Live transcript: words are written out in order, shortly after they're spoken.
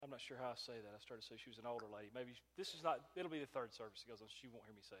not sure how I say that. I started to say she was an older lady. Maybe this is not, it'll be the third service. It goes on. She won't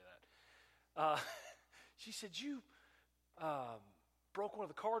hear me say that. She said, you broke one of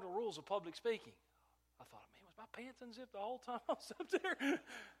the cardinal rules of public speaking. I thought, man, was my pants unzipped the whole time I was up there?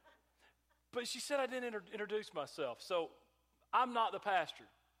 But she said I didn't introduce myself. So I'm not the pastor.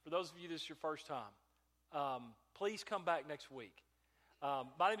 For those of you, this is your first time. Please come back next week.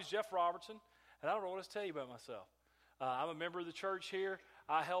 My name is Jeff Robertson, and I don't know what else to tell you about myself. I'm a member of the church here.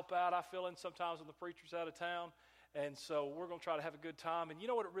 I help out. I fill in sometimes when the preacher's out of town. And so we're going to try to have a good time. And you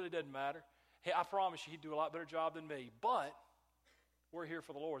know what? It really doesn't matter. Hey, I promise you he'd do a lot better job than me. But we're here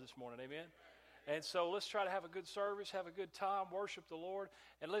for the Lord this morning. Amen? And so let's try to have a good service, have a good time, worship the Lord.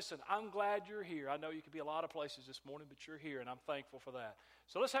 And listen, I'm glad you're here. I know you could be a lot of places this morning, but you're here, and I'm thankful for that.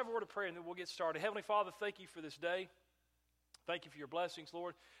 So let's have a word of prayer, and then we'll get started. Heavenly Father, thank you for this day. Thank you for your blessings,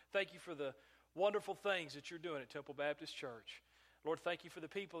 Lord. Thank you for the wonderful things that you're doing at Temple Baptist Church. Lord, thank you for the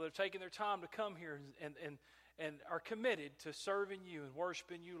people that have taken their time to come here and are committed to serving you and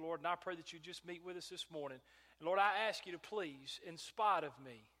worshiping you, Lord. And I pray that you just meet with us this morning. And Lord, I ask you to please, in spite of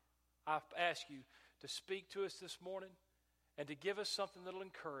me, I ask you to speak to us this morning and to give us something that will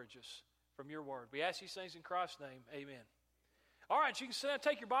encourage us from your word. We ask these things in Christ's name. Amen. All right, you can sit down,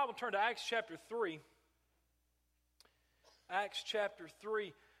 take your Bible and turn to Acts chapter 3. Acts chapter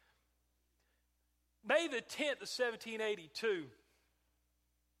 3. May the 10th of 1782,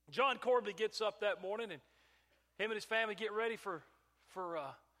 John Corbly gets up that morning, and him and his family get ready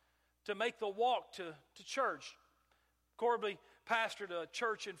to make the walk to church. Corbly pastored a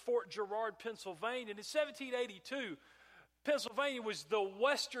church in Fort Girard, Pennsylvania, and in 1782, Pennsylvania was the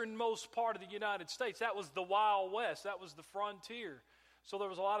westernmost part of the United States. That was the Wild West. That was the frontier. So there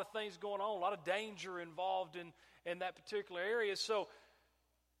was a lot of things going on, a lot of danger involved in that particular area. So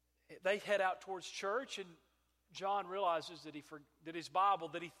they head out towards church, and John realizes that that his Bible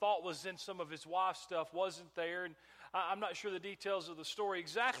that he thought was in some of his wife's stuff wasn't there. And I'm not sure the details of the story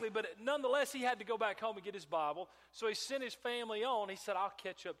exactly, but nonetheless, he had to go back home and get his Bible. So he sent his family on. He said, I'll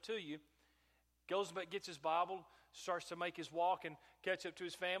catch up to you. Goes back, gets his Bible, starts to make his walk and catch up to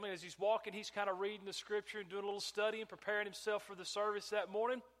his family. As he's walking, he's kind of reading the scripture and doing a little study and preparing himself for the service that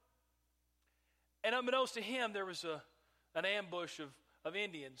morning. And unbeknownst to him, there was an ambush of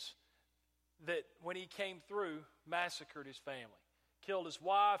Indians that when he came through, massacred his family. Killed his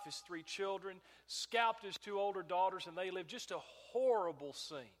wife, his 3 children, scalped his 2 older daughters, and they lived just a horrible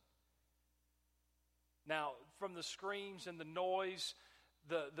scene. Now, from the screams and the noise,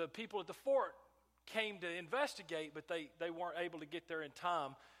 the people at the fort came to investigate, but they weren't able to get there in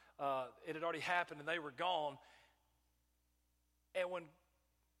time. It had already happened, and they were gone. And when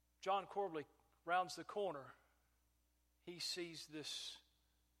John Corbly rounds the corner, he sees this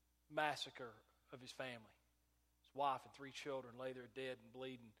massacre of his family. His wife and 3 children lay there dead and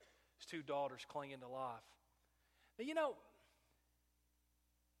bleeding. His 2 daughters clinging to life. Now, you know,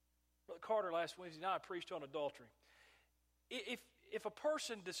 Brother Carter last Wednesday night preached on adultery. If a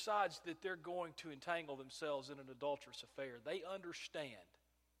person decides that they're going to entangle themselves in an adulterous affair, they understand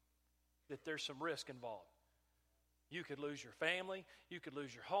that there's some risk involved. You could lose your family. You could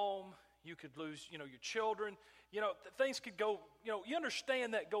lose your home. You could lose, your children. Things could go, you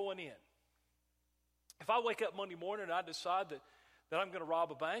understand that going in. If I wake up Monday morning and I decide that I'm going to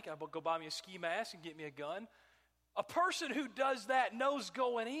rob a bank, I'm going to go buy me a ski mask and get me a gun, a person who does that knows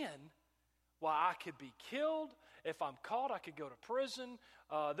going in, I could be killed. If I'm caught, I could go to prison.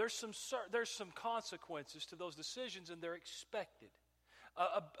 There's some consequences to those decisions, and they're expected.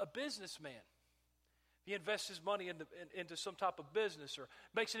 A businessman, if he invests his money into some type of business or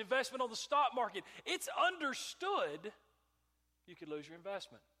makes an investment on the stock market, it's understood you could lose your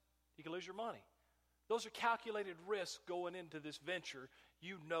investment. You could lose your money. Those are calculated risks going into this venture.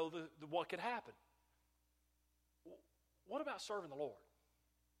 You know what could happen. What about serving the Lord?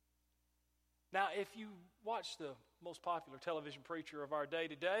 Now, if you watch the most popular television preacher of our day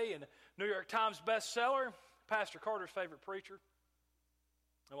today and New York Times bestseller, Pastor Carter's favorite preacher,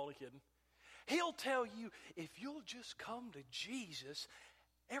 I'm only kidding, he'll tell you, if you'll just come to Jesus,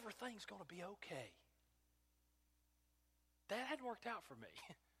 everything's going to be okay. That hadn't worked out for me.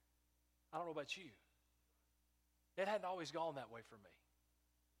 I don't know about you. It hadn't always gone that way for me.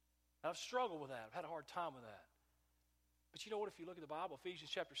 I've struggled with that. I've had a hard time with that. But you know what? If you look at the Bible, Ephesians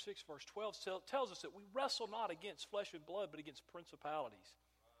chapter 6, verse 12 tells us that we wrestle not against flesh and blood, but against principalities.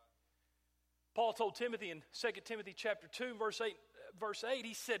 Paul told Timothy in 2 Timothy chapter 2, verse 8,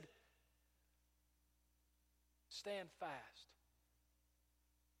 he said, stand fast.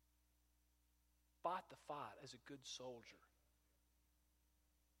 Fight the fight as a good soldier.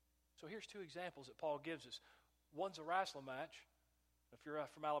 So here's 2 examples that Paul gives us. One's a wrestling match. If you're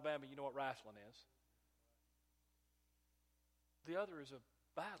from Alabama, you know what wrestling is. The other is a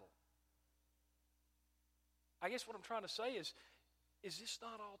battle. I guess what I'm trying to say is this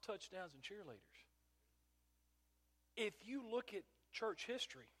not all touchdowns and cheerleaders? If you look at church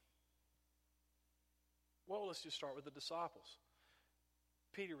history, well, let's just start with the disciples.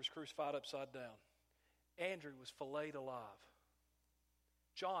 Peter was crucified upside down. Andrew was filleted alive.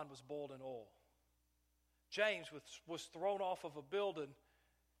 John was boiled in oil. James was thrown off of a building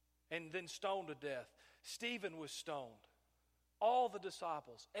and then stoned to death. Stephen was stoned. All the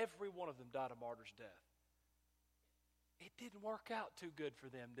disciples, every one of them died a martyr's death. It didn't work out too good for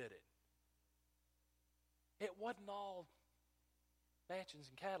them, did it? It wasn't all mansions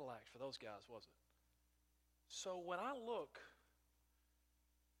and Cadillacs for those guys, was it? So when I look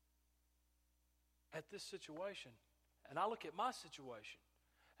at this situation, and I look at my situation,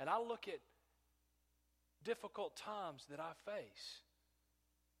 and I look at difficult times that I face,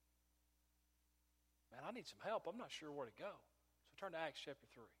 man, I need some help. I'm not sure where to go. So turn to Acts chapter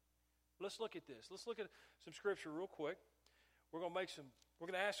 3. Let's look at this. Let's look at some scripture real quick. We're going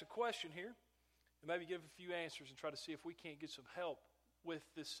to ask a question here and maybe give a few answers and try to see if we can't get some help with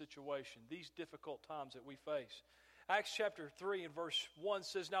this situation, these difficult times that we face. Acts chapter 3 and verse 1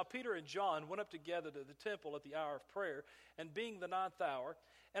 says, Now Peter and John went up together to the temple at the hour of prayer, and being the 9th hour,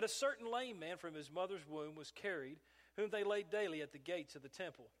 and a certain lame man from his mother's womb was carried, whom they laid daily at the gates of the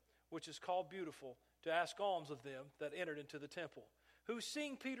temple, which is called Beautiful, to ask alms of them that entered into the temple, who,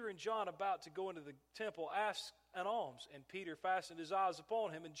 seeing Peter and John about to go into the temple, asked an alms. And Peter fastened his eyes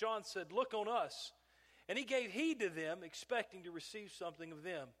upon him, and John said, Look on us. And he gave heed to them, expecting to receive something of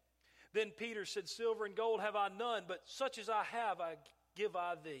them. Then Peter said, Silver and gold have I none, but such as I have I give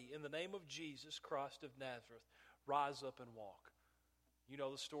I thee. In the name of Jesus Christ of Nazareth, rise up and walk. You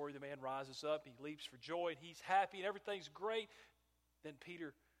know the story. The man rises up, he leaps for joy, and he's happy, and everything's great. Then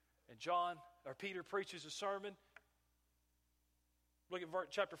Peter preaches a sermon. Look at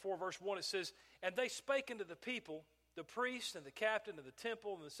chapter 4, verse 1. It says, And they spake unto the people, the priests and the captain of the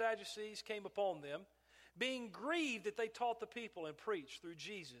temple and the Sadducees came upon them, being grieved that they taught the people and preached through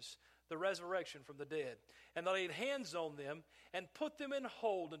Jesus the resurrection from the dead. And they laid hands on them and put them in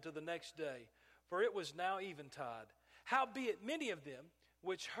hold until the next day, for it was now eventide. Howbeit many of them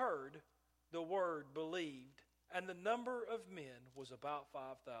which heard the word believed, and the number of men was about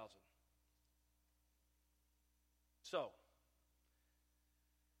 5,000. So,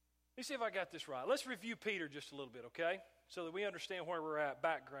 let me see if I got this right. Let's review Peter just a little bit, okay? So that we understand where we're at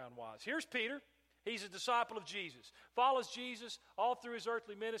background-wise. Here's Peter. He's a disciple of Jesus. Follows Jesus all through his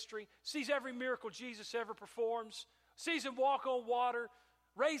earthly ministry. Sees every miracle Jesus ever performs. Sees him walk on water.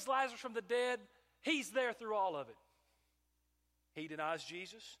 Raise Lazarus from the dead. He's there through all of it. He denies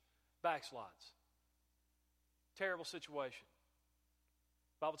Jesus. Backslides. Terrible situation.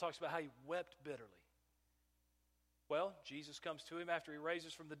 The Bible talks about how he wept bitterly. Well, Jesus comes to him after he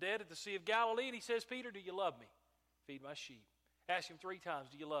raises from the dead at the Sea of Galilee, and he says, Peter, do you love me? Feed my sheep. Ask him 3 times,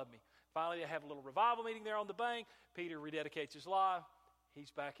 do you love me? Finally, they have a little revival meeting there on the bank. Peter rededicates his life.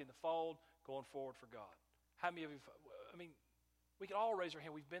 He's back in the fold, going forward for God. How many of you, we can all raise our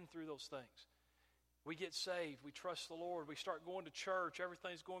hand. We've been through those things. We get saved. We trust the Lord. We start going to church.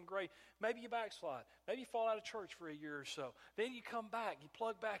 Everything's going great. Maybe you backslide. Maybe you fall out of church for a year or so. Then you come back. You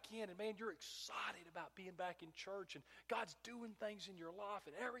plug back in. And, man, you're excited about being back in church. And God's doing things in your life.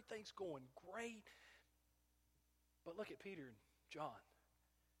 And everything's going great. But look at Peter and John.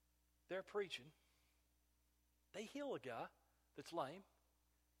 They're preaching. They heal a guy that's lame.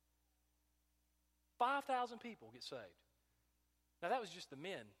 5,000 people get saved. Now, that was just the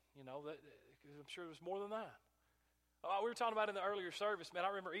men, I'm sure there was more than that. We were talking about in the earlier service, man, I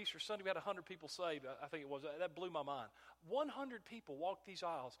remember Easter Sunday we had 100 people saved, I think it was. That blew my mind. 100 people walked these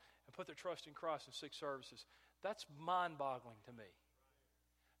aisles and put their trust in Christ in 6 services. That's mind-boggling to me.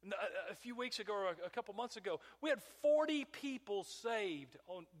 A few weeks ago, or a couple months ago, we had 40 people saved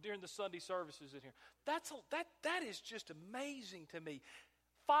during the Sunday services in here. That is just amazing to me.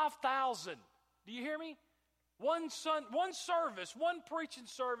 5,000. Do you hear me? One service, one preaching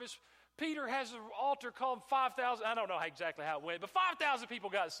service. Peter has an altar called 5,000. I don't know exactly how it went, but 5,000 people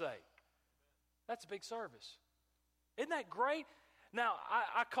got saved. That's a big service. Isn't that great? Now,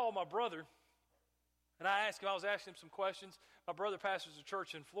 I called my brother, and I was asking him some questions. My brother pastors a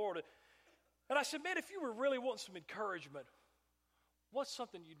church in Florida. And I said, man, if you were really wanting some encouragement, what's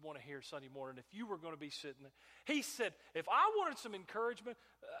something you'd want to hear Sunday morning if you were going to be sitting there? He said, if I wanted some encouragement,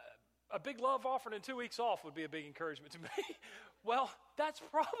 a big love offering and 2 weeks off would be a big encouragement to me. Well, that's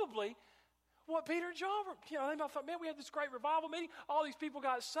probably what Peter and John were. They thought, man, we had this great revival meeting. All these people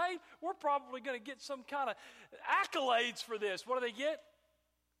got saved. We're probably going to get some kind of accolades for this. What do they get?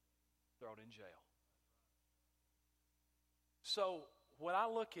 thrown in jail. So when I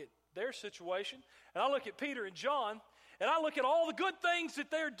look at their situation, and I look at Peter and John, and I look at all the good things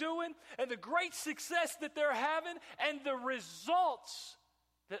that they're doing, and the great success that they're having, and the results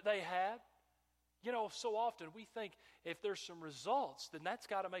that they have, you know, so often we think if there's some results, then that's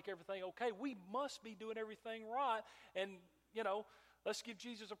got to make everything okay. We must be doing everything right, and, you know, let's give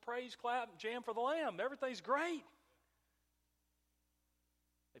Jesus a praise clap and jam for the Lamb. Everything's great.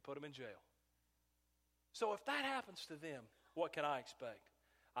 They put him in jail. So if that happens to them, what can I expect?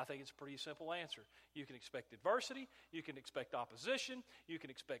 I think it's a pretty simple answer. You can expect adversity. You can expect opposition. You can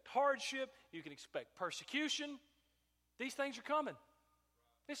expect hardship. You can expect persecution. These things are coming.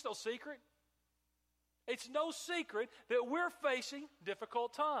 It's no secret. It's no secret that we're facing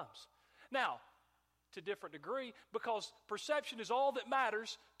difficult times. Now, to a different degree, because perception is all that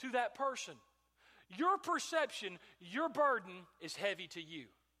matters to that person. Your perception, your burden is heavy to you.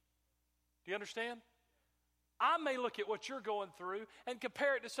 Do you understand? I may look at what you're going through and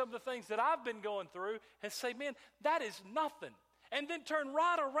compare it to some of the things that I've been going through and say, man, that is nothing. And then turn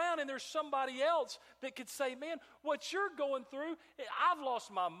right around and there's somebody else that could say, man, what you're going through, I've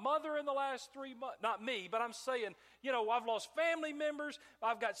lost my mother in the last 3 months. Not me, but I'm saying, you know, I've lost family members.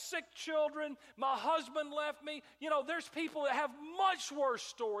 I've got sick children. My husband left me. You know, there's people that have much worse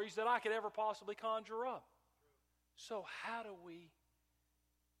stories than I could ever possibly conjure up. So how do we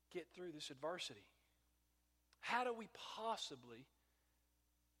get through this adversity? How do we possibly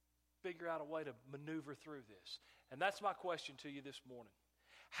figure out a way to maneuver through this? And that's my question to you this morning.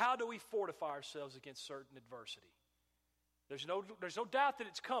 How do we fortify ourselves against certain adversity? There's no doubt that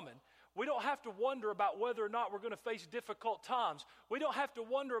it's coming. We don't have to wonder about whether or not we're going to face difficult times. We don't have to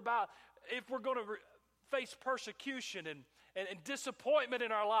wonder about if we're going to face persecution and disappointment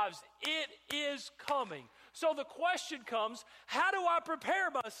in our lives. It is coming. So the question comes, how do I prepare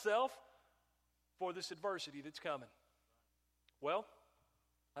myself for this adversity that's coming? Well,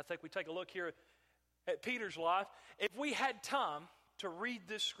 I think we take a look here at Peter's life. If we had time to read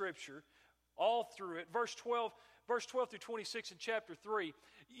this scripture all through it, verse 12 through 26 in chapter 3,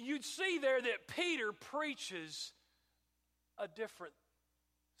 you'd see there that Peter preaches a different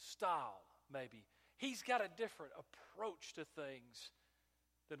style, maybe. He's got a different approach to things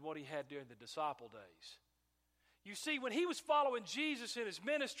than what he had during the disciple days. You see, when he was following Jesus in his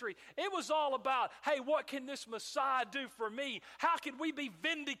ministry, it was all about, hey, what can this Messiah do for me? How can we be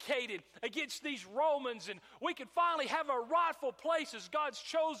vindicated against these Romans? And we can finally have our rightful place as God's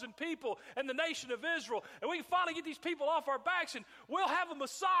chosen people and the nation of Israel. And we can finally get these people off our backs and we'll have a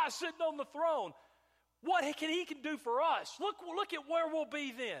Messiah sitting on the throne. What he can do for us? Look at where we'll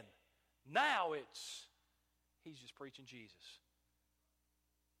be then. Now he's just preaching Jesus.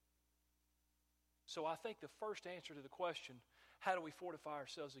 So I think the first answer to the question, how do we fortify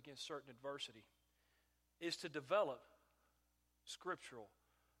ourselves against certain adversity, is to develop scriptural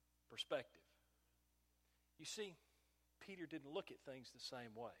perspective. You see, Peter didn't look at things the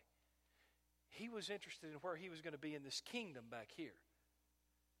same way. He was interested in where he was going to be in this kingdom back here.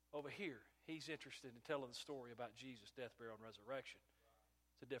 Over here, he's interested in telling the story about Jesus' death, burial, and resurrection.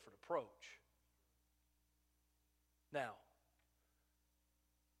 It's a different approach. Now,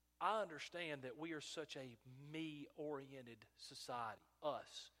 I understand that we are such a me-oriented society,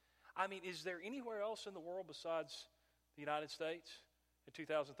 us. I mean, is there anywhere else in the world besides the United States in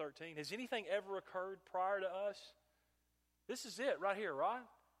 2013? Has anything ever occurred prior to us? This is it right here, right?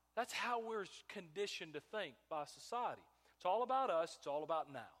 That's how we're conditioned to think by society. It's all about us. It's all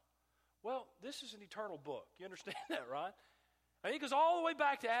about now. Well, this is an eternal book. You understand that, right? I mean, it goes all the way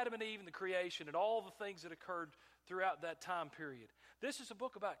back to Adam and Eve and the creation and all the things that occurred throughout that time period. This is a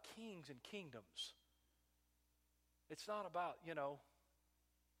book about kings and kingdoms. It's not about,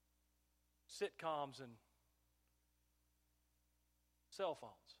 sitcoms and cell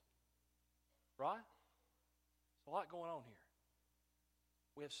phones. Right? There's a lot going on here.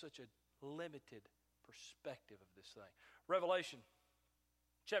 We have such a limited perspective of this thing. Revelation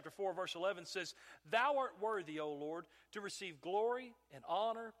chapter 4, verse 11 says, "Thou art worthy, O Lord, to receive glory and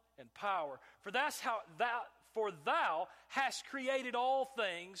honor and power. For thou hast created all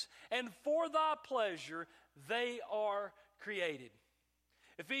things, and for thy pleasure they are created."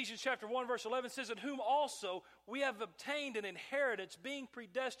 Ephesians chapter 1, verse 11 says, "In whom also we have obtained an inheritance, being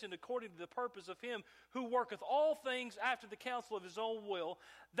predestined according to the purpose of him who worketh all things after the counsel of his own will,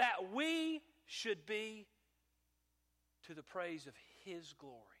 that we should be to the praise of his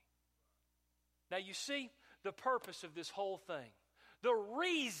glory." Now you see the purpose of this whole thing. The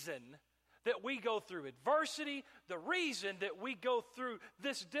reason that we go through adversity, the reason that we go through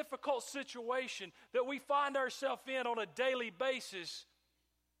this difficult situation that we find ourselves in on a daily basis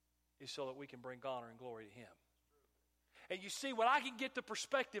is so that we can bring honor and glory to Him. And you see, when I can get the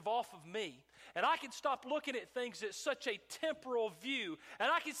perspective off of me, and I can stop looking at things at such a temporal view,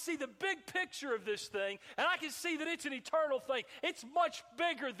 and I can see the big picture of this thing, and I can see that it's an eternal thing. It's much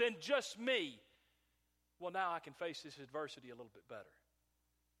bigger than just me. Well, now I can face this adversity a little bit better.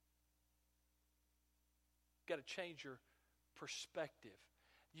 You've got to change your perspective.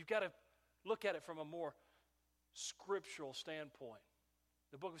 You've got to look at it from a more scriptural standpoint.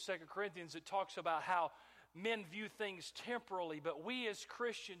 The book of 2 Corinthians, it talks about how men view things temporally, but we as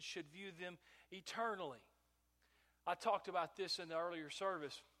Christians should view them eternally. I talked about this in the earlier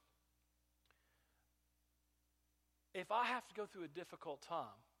service. If I have to go through a difficult time,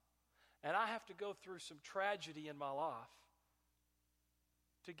 and I have to go through some tragedy in my life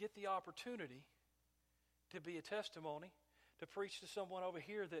to get the opportunity to be a testimony, to preach to someone over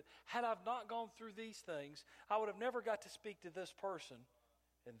here that had I not gone through these things, I would have never got to speak to this person,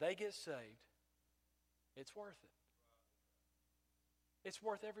 and they get saved, it's worth it. It's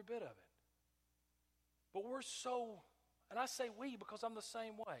worth every bit of it. But we're so, and I say we because I'm the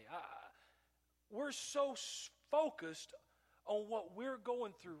same way. We're so focused on what we're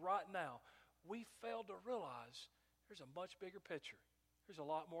going through right now, we fail to realize there's a much bigger picture. There's a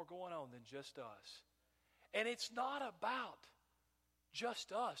lot more going on than just us. And it's not about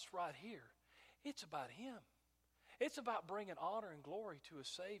just us right here. It's about Him. It's about bringing honor and glory to a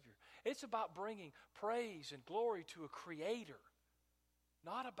Savior. It's about bringing praise and glory to a Creator.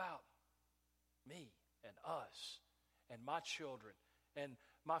 Not about me and us and my children and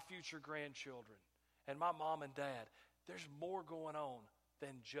my future grandchildren and my mom and dad. There's more going on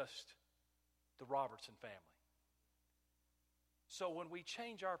than just the Robertson family. So when we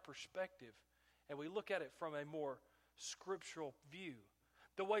change our perspective and we look at it from a more scriptural view,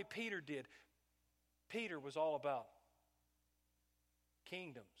 the way Peter did, Peter was all about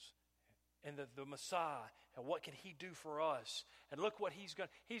kingdoms and the Messiah and what can He do for us. And look what He's going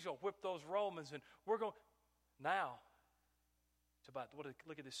to whip those Romans, and we're going now. It's about,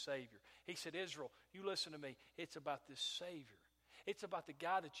 look at this Savior. He said, Israel, you listen to me. It's about this Savior. It's about the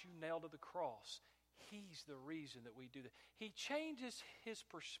guy that you nailed to the cross. He's the reason that we do that. He changes his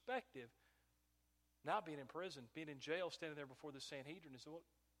perspective. Now being in prison, being in jail, standing there before the Sanhedrin is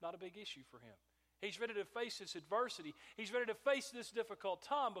not a big issue for him. He's ready to face this adversity. He's ready to face this difficult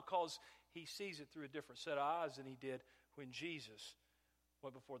time because he sees it through a different set of eyes than he did when Jesus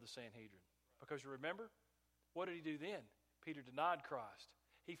went before the Sanhedrin. Because you remember, what did he do then? Peter denied Christ.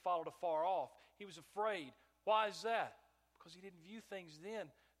 He followed afar off. He was afraid. Why is that? Because he didn't view things then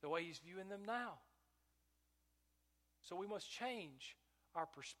the way he's viewing them now. So we must change our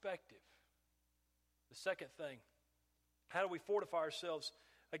perspective. The second thing, how do we fortify ourselves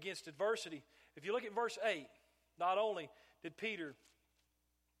against adversity? If you look at verse 8, not only did Peter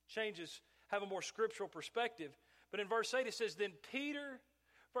have a more scriptural perspective, but in verse 8 it says, then Peter,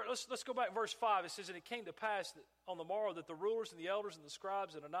 let's go back to verse 5. It says, and it came to pass that on the morrow that the rulers and the elders and the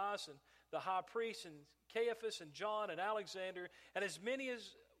scribes and Ananias and the high priest and Caiaphas and John and Alexander and as many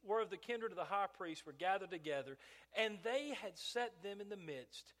as were of the kindred of the high priest were gathered together, and they had set them in the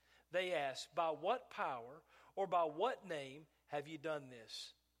midst. They asked, by what power or by what name have you done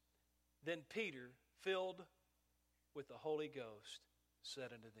this? Then Peter, filled with the Holy Ghost, said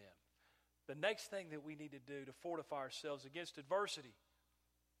unto them. The next thing that we need to do to fortify ourselves against adversity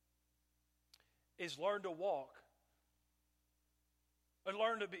is learn to walk and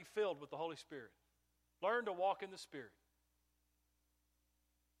learn to be filled with the Holy Spirit. Learn to walk in the Spirit.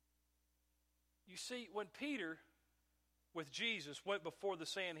 You see, when Peter, with Jesus, went before the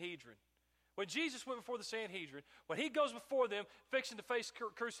Sanhedrin, when Jesus went before the Sanhedrin, when he goes before them, fixing to face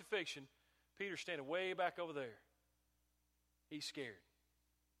crucifixion, Peter's standing way back over there. He's scared.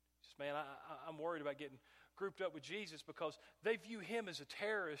 He says, man, I'm worried about getting grouped up with Jesus because they view him as a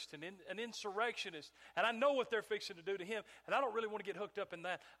terrorist and an insurrectionist, and I know what they're fixing to do to him, and I don't really want to get hooked up in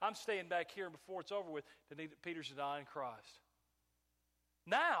that. I'm staying back here before it's over with. Peter's denying Christ.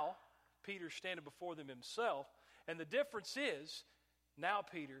 Now, Peter's standing before them himself, and the difference is now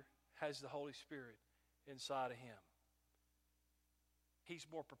Peter has the Holy Spirit inside of him. He's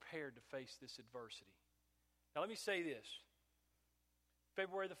more prepared to face this adversity. Now let me say this.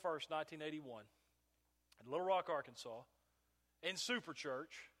 February the 1st, 1981, in Little Rock, Arkansas, in Super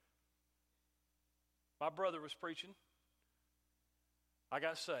Church, my brother was preaching. I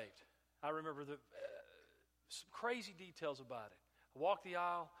got saved. I remember some crazy details about it. I walked the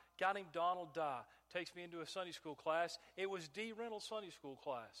aisle. A guy named Donald Dye takes me into a Sunday school class. It was D. Reynolds' Sunday school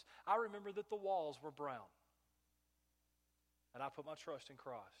class. I remember that the walls were brown. And I put my trust in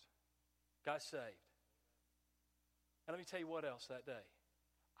Christ. Got saved. And let me tell you what else that day.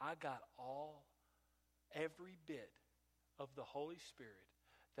 I got every bit of the Holy Spirit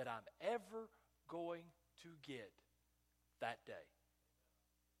that I'm ever going to get that day.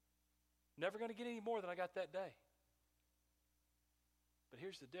 Never going to get any more than I got that day. But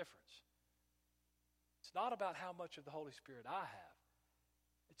here's the difference. It's not about how much of the Holy Spirit I have.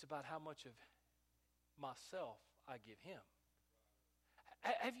 It's about how much of myself I give Him.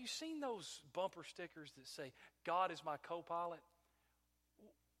 Have you seen those bumper stickers that say, God is my co-pilot?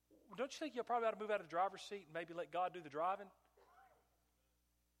 Don't you think you probably ought to move out of the driver's seat and maybe let God do the driving?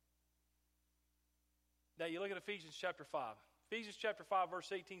 Now you look at Ephesians chapter 5. Ephesians chapter 5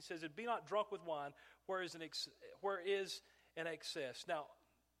 verse 18 says, "And be not drunk with wine, where is an excess." Now,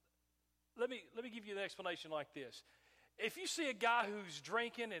 let me give you an explanation like this. If you see a guy who's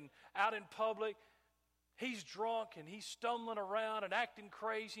drinking and out in public, he's drunk and he's stumbling around and acting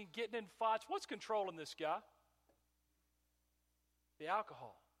crazy and getting in fights, what's controlling this guy? The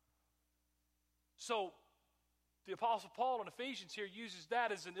alcohol. So, the Apostle Paul in Ephesians here uses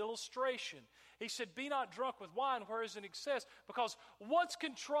that as an illustration. He said, be not drunk with wine where is an excess, because what's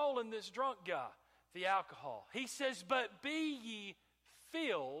controlling this drunk guy? The alcohol. He says, but be ye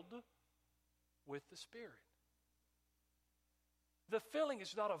filled with the Spirit. The filling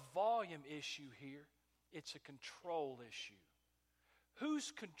is not a volume issue here. It's a control issue.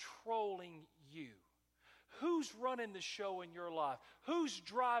 Who's controlling you? Who's running the show in your life? Who's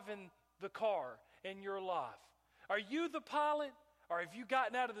driving the car in your life? Are you the pilot, or have you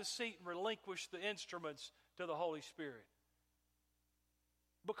gotten out of the seat and relinquished the instruments to the Holy Spirit?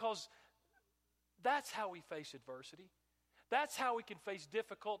 Because that's how we face adversity. That's how we can face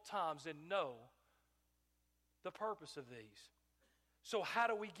difficult times and know the purpose of these. So how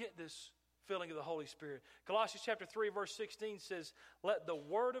do we get this filling of the Holy Spirit? Colossians chapter 3 verse 16 says, let the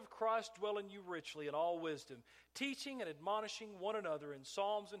word of Christ dwell in you richly in all wisdom, teaching and admonishing one another in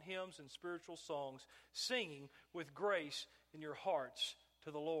psalms and hymns and spiritual songs, singing with grace in your hearts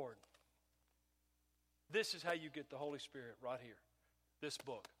to the Lord. This is how you get the Holy Spirit right here. This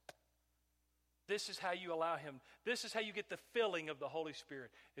book. This is how you allow Him. This is how you get the filling of the Holy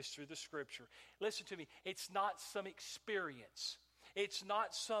Spirit, is through the Scripture. Listen to me. It's not some experience. It's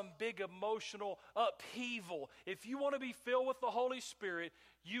not some big emotional upheaval. If you want to be filled with the Holy Spirit,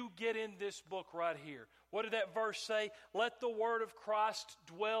 you get in this book right here. What did that verse say? Let the word of Christ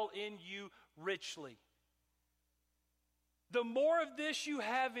dwell in you richly. The more of this you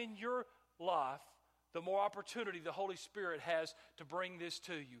have in your life, the more opportunity the Holy Spirit has to bring this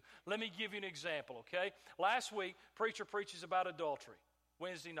to you. Let me give you an example, okay? Last week, preacher preaches about adultery,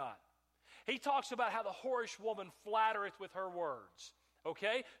 Wednesday night. He talks about how the whorish woman flattereth with her words.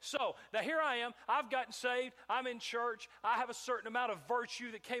 Okay? So, now here I am. I've gotten saved. I'm in church. I have a certain amount of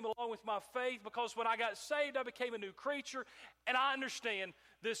virtue that came along with my faith, because when I got saved, I became a new creature, and I understand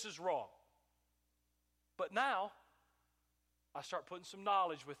this is wrong. But now, I start putting some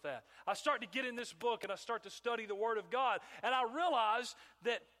knowledge with that. I start to get in this book, and I start to study the Word of God, and I realize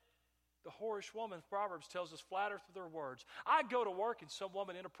that the whorish woman, Proverbs tells us, flattereth with her words. I go to work, and some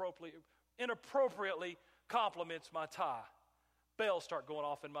woman inappropriately compliments my tie. Bells start going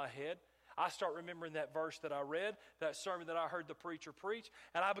off in my head. I start remembering that verse that I read, that sermon that I heard the preacher preach,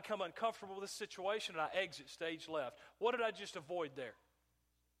 and I become uncomfortable with this situation, and I exit stage left. What did I just avoid there?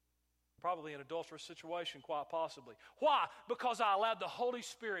 Probably an adulterous situation, quite possibly. Why? Because I allowed the Holy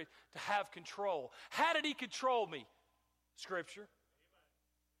Spirit to have control. How did He control me? Scripture.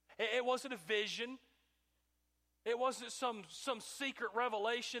 It wasn't a vision. It wasn't some secret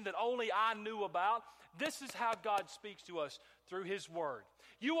revelation that only I knew about. This is how God speaks to us, through His Word.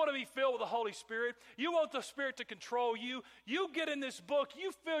 You want to be filled with the Holy Spirit. You want the Spirit to control you. You get in this book.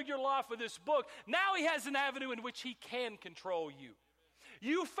 You fill your life with this book. Now He has an avenue in which He can control you.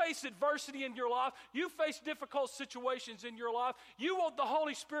 You face adversity in your life. You face difficult situations in your life. You want the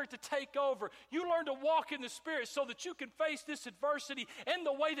Holy Spirit to take over. You learn to walk in the Spirit so that you can face this adversity in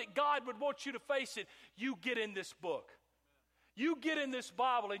the way that God would want you to face it. You get in this book. You get in this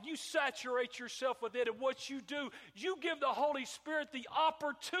Bible and you saturate yourself with it. And what you do, you give the Holy Spirit the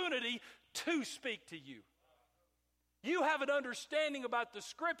opportunity to speak to you. You have an understanding about the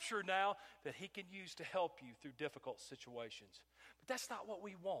Scripture now that He can use to help you through difficult situations. But that's not what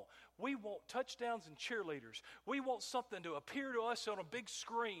we want. We want touchdowns and cheerleaders. We want something to appear to us on a big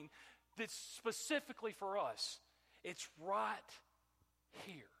screen that's specifically for us. It's right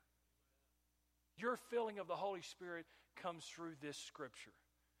here. Your filling of the Holy Spirit comes through this Scripture.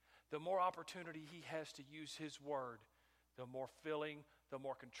 The more opportunity He has to use His Word, the more filling, the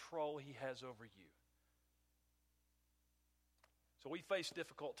more control He has over you. So we face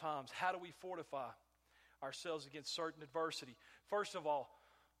difficult times. How do we fortify ourselves against certain adversity? First of all,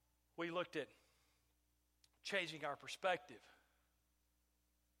 we looked at changing our perspective,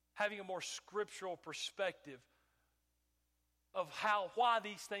 having a more scriptural perspective of why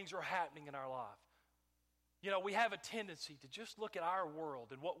these things are happening in our life. You know, we have a tendency to just look at our world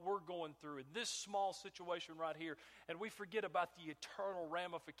and what we're going through in this small situation right here, and we forget about the eternal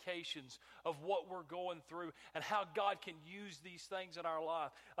ramifications of what we're going through and how God can use these things in our life.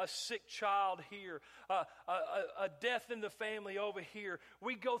 A sick child here, a death in the family over here.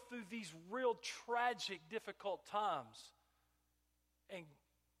 We go through these real tragic, difficult times. And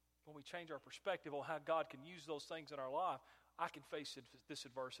when we change our perspective on how God can use those things in our life, I can face this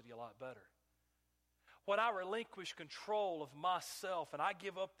adversity a lot better. When I relinquish control of myself and I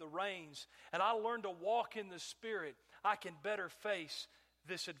give up the reins and I learn to walk in the Spirit, I can better face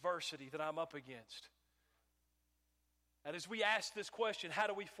this adversity that I'm up against. And as we ask this question, how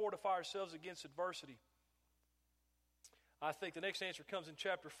do we fortify ourselves against adversity? I think the next answer comes in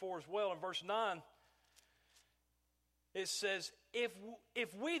chapter 4 as well. In verse 9, it says,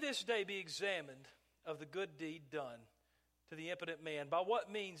 If we this day be examined of the good deed done to the impotent man, by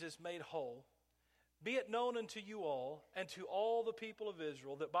what means is made whole, be it known unto you all, and to all the people of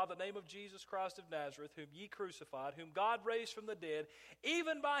Israel, that by the name of Jesus Christ of Nazareth, whom ye crucified, whom God raised from the dead,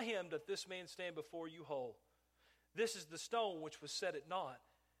 even by him doth this man stand before you whole. This is the stone which was set at naught,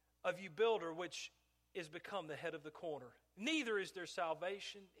 of you builder, which is become the head of the corner. Neither is there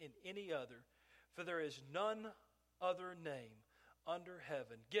salvation in any other, for there is none other name under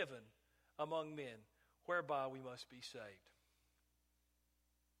heaven given among men, whereby we must be saved.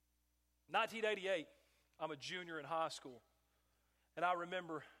 1988, I'm a junior in high school. And I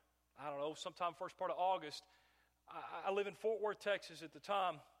remember, sometime first part of August, I live in Fort Worth, Texas at the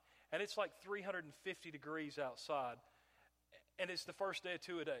time, and it's like 350 degrees outside. And it's the first day of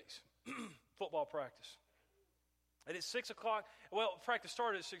 2-a-days, football practice. And it's 6 o'clock. Well, practice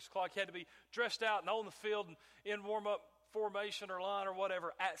started at 6 o'clock. You had to be dressed out and on the field and in warm-up formation or line or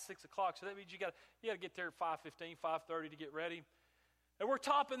whatever at 6 o'clock. So that means you got to get there at 5:15, 5:30 to get ready. And we're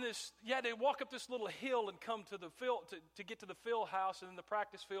topping this, you had to walk up this little hill and come to the field, to get to the field house, and then the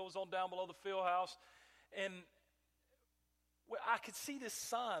practice field was on down below the field house. And I could see this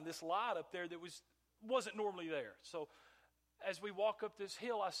sign, this light up there that wasn't normally there. So as we walk up this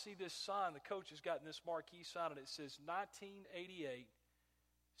hill, I see this sign. The coach has gotten this marquee sign, and it says 1988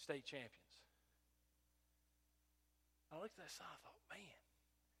 state champions. I looked at that sign, I thought, man,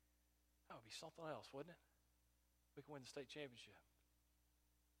 that would be something else, wouldn't it? We can win the state championship.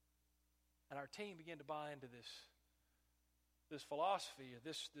 And our team began to buy into this philosophy,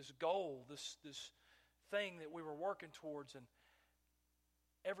 this goal, this thing that we were working towards. And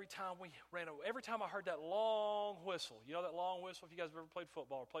every time I heard that long whistle, you know that long whistle, if you guys have ever played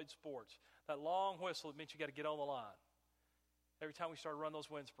football or played sports, that long whistle, it meant you got to get on the line. Every time we started running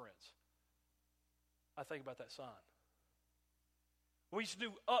those wind sprints, I think about that sign. We used to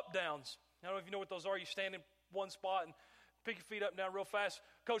do up downs. I don't know if you know what those are. You stand in one spot and pick your feet up and down real fast.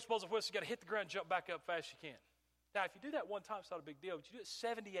 Coach blows a whistle, you got to hit the ground, jump back up fast as you can. Now, if you do that one time, it's not a big deal, but you do it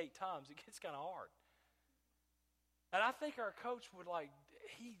 78 times, it gets kind of hard. And I think our coach would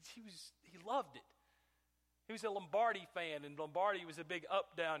he loved it. He was a Lombardi fan, and Lombardi was a big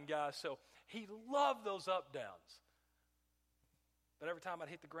up-down guy, so he loved those up-downs. But every time I'd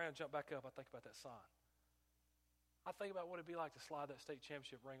hit the ground, jump back up, I think about that sign. I think about what it'd be like to slide that state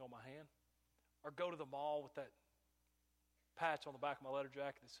championship ring on my hand, or go to the mall with that patch on the back of my leather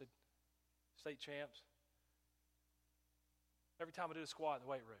jacket that said state champs. Every time I did a squat in the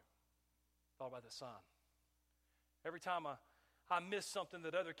weight room, I thought about that sign. Every time I missed something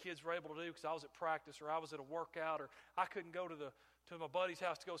that other kids were able to do because I was at practice or I was at a workout or I couldn't go to my buddy's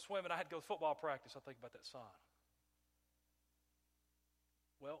house to go swimming, I had to go to football practice, I think about that sign.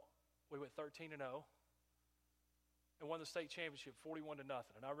 Well, we went 13-0 and won the state championship 41-0.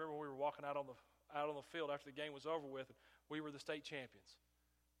 And I remember when we were walking out on the field after the game was over with, and we were the state champions.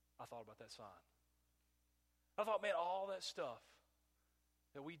 I thought about that sign. I thought, man, all that stuff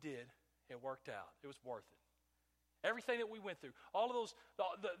that we did, it worked out. It was worth it. Everything that we went through, all of those,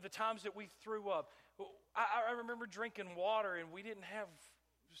 the times that we threw up. I remember drinking water, and we didn't have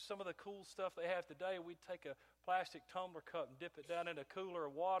some of the cool stuff they have today. We'd take a plastic tumbler cup and dip it down in a cooler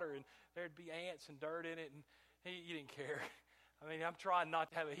of water, and there'd be ants and dirt in it, and you didn't care. I mean, I'm trying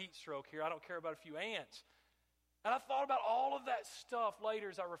not to have a heat stroke here. I don't care about a few ants. And I thought about all of that stuff later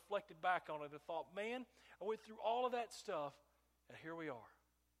as I reflected back on it and thought, man, I went through all of that stuff, and here we are,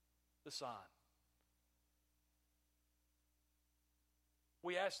 the sign.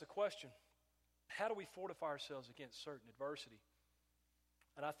 We asked the question, how do we fortify ourselves against certain adversity?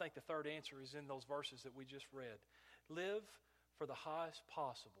 And I think the third answer is in those verses that we just read. Live for the highest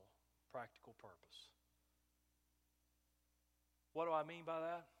possible practical purpose. What do I mean by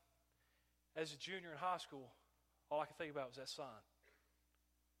that? As a junior in high school, all I could think about was that sign.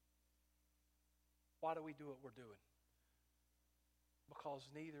 Why do we do what we're doing? Because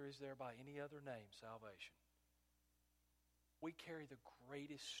neither is there by any other name salvation. We carry the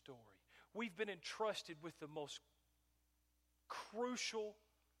greatest story. We've been entrusted with the most crucial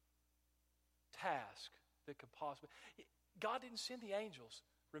task that could possibly... God didn't send the angels.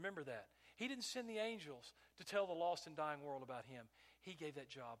 Remember that. He didn't send the angels to tell the lost and dying world about Him. He gave that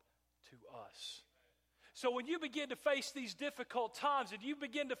job to us. So when you begin to face these difficult times and you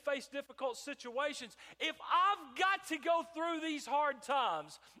begin to face difficult situations, if I've got to go through these hard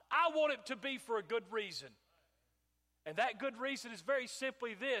times, I want it to be for a good reason. And that good reason is very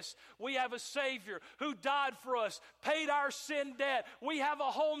simply this. We have a Savior who died for us, paid our sin debt. We have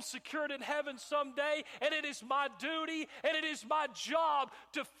a home secured in heaven someday, and it is my duty and it is my job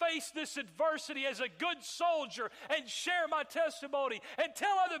to face this adversity as a good soldier and share my testimony and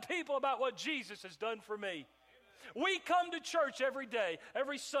tell other people about what Jesus has done for me. We come to church every day,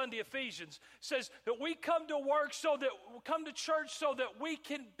 every Sunday. Ephesians says that we come to church so that we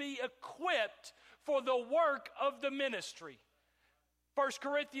can be equipped for the work of the ministry. 1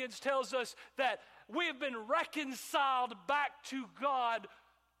 Corinthians tells us that we have been reconciled back to God,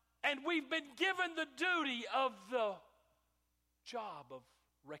 and we've been given the duty of the job of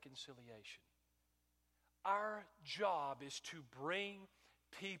reconciliation. Our job is to bring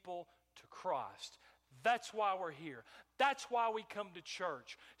people to Christ. That's why we're here. That's why we come to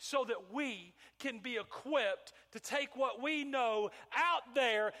church, so that we can be equipped to take what we know out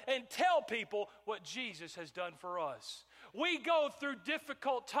there and tell people what Jesus has done for us. We go through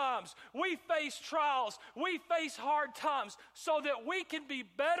difficult times. We face trials. We face hard times so that we can be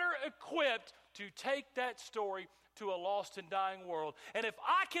better equipped to take that story to a lost and dying world. And if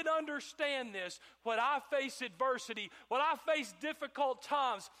I can understand this, when I face adversity, when I face difficult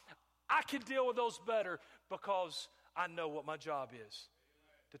times, I can deal with those better because I know what my job is,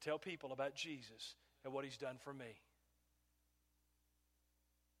 to tell people about Jesus and what He's done for me.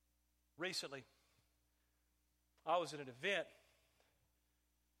 Recently, I was at an event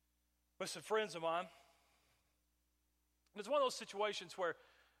with some friends of mine. It was one of those situations where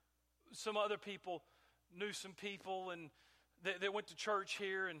some other people knew some people and they went to church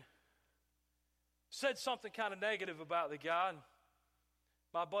here and said something kind of negative about the guy. And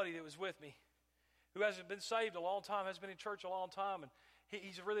my buddy that was with me, who hasn't been saved a long time, hasn't been in church a long time, and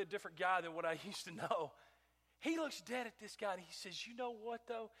he's really a different guy than what I used to know. He looks dead at this guy and he says, you know what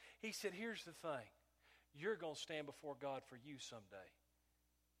though? He said, here's the thing. You're going to stand before God for you someday.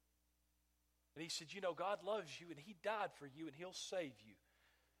 And he said, you know, God loves you and He died for you and He'll save you.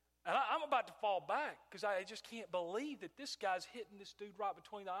 And I'm about to fall back because I just can't believe that this guy's hitting this dude right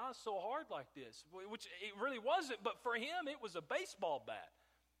between the eyes so hard like this, which it really wasn't, but for him it was a baseball bat.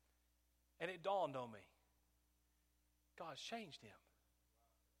 And it dawned on me, God's changed him.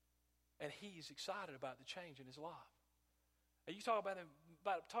 And he's excited about the change in his life. And you talk about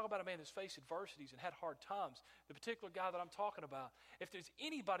a man that's faced adversities and had hard times. The particular guy that I'm talking about, if there's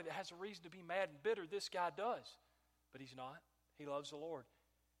anybody that has a reason to be mad and bitter, this guy does. But he's not. He loves the Lord.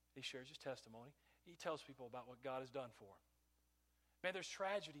 He shares his testimony. He tells people about what God has done for him. Man, there's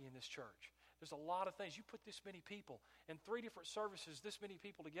tragedy in this church. There's a lot of things. You put this many people in 3 different services, this many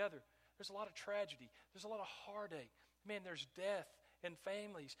people together. There's a lot of tragedy. There's a lot of heartache. Man, there's death in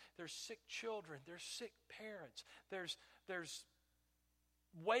families. There's sick children. There's sick parents. There's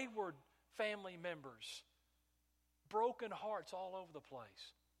wayward family members. Broken hearts all over the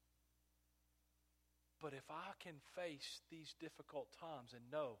place. But if I can face these difficult times and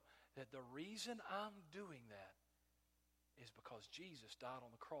know that the reason I'm doing that is because Jesus died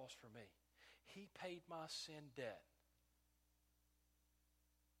on the cross for me. He paid my sin debt.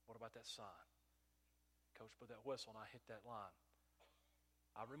 What about that sign? Coach put that whistle and I hit that line.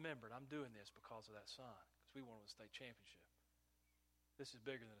 I remembered I'm doing this because of that sign, because we won the state championship. This is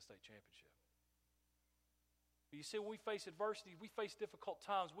bigger than a state championship. But you see, when we face adversity, we face difficult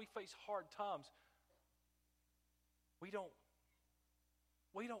times, we face hard times, we don't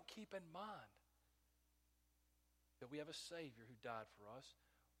keep in mind that we have a Savior who died for us.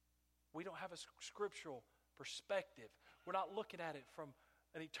 We don't have a scriptural perspective. We're not looking at it from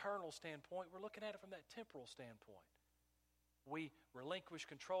an eternal standpoint. We're looking at it from that temporal standpoint. We relinquish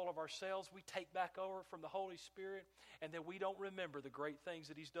control of ourselves. We take back over from the Holy Spirit, and then we don't remember the great things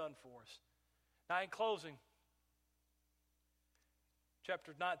that He's done for us. Now, in closing,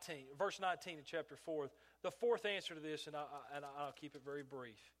 chapter 19, verse 19 in chapter 4, the fourth answer to this, and I'll keep it very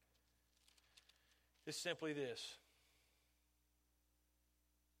brief, is simply this.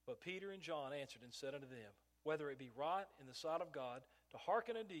 But Peter and John answered and said unto them, Whether it be right in the sight of God to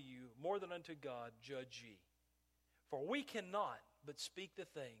hearken unto you more than unto God, judge ye. For we cannot but speak the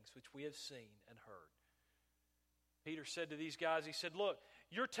things which we have seen and heard. Peter said to these guys, he said, look,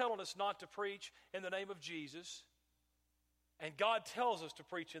 you're telling us not to preach in the name of Jesus, and God tells us to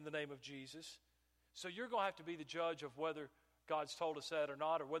preach in the name of Jesus, so you're going to have to be the judge of whether God's told us that or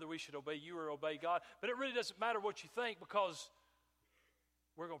not, or whether we should obey you or obey God. But it really doesn't matter what you think, because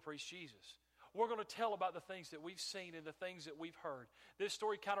we're going to preach Jesus. We're going to tell about the things that we've seen and the things that we've heard. This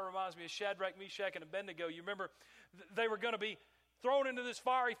story kind of reminds me of Shadrach, Meshach, and Abednego. You remember they were going to be thrown into this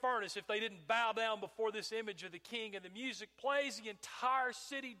fiery furnace if they didn't bow down before this image of the king. And the music plays, the entire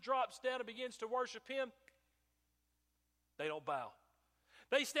city drops down and begins to worship him. They don't bow.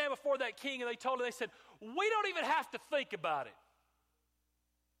 They stand before that king and they said, we don't even have to think about it.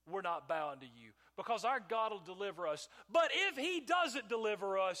 We're not bowing to you because our God will deliver us. But if he doesn't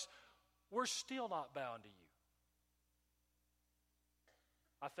deliver us, we're still not bowing to you.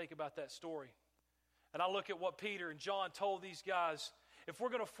 I think about that story, and I look at what Peter and John told these guys. If we're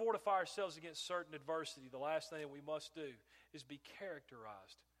going to fortify ourselves against certain adversity, the last thing that we must do is be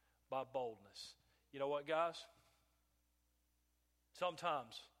characterized by boldness. You know what, guys?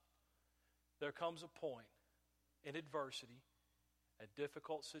 Sometimes there comes a point in adversity, at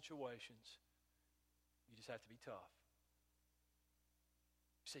difficult situations, you just have to be tough.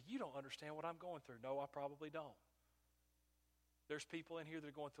 You say, you don't understand what I'm going through. No, I probably don't. There's people in here that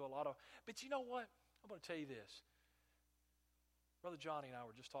are going through a lot of... But you know what? I'm going to tell you this. Brother Johnny and I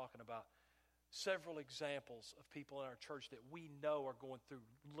were just talking about several examples of people in our church that we know are going through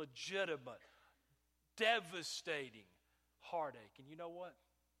legitimate, devastating heartache. And you know what?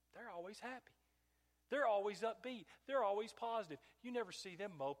 They're always happy. They're always upbeat. They're always positive. You never see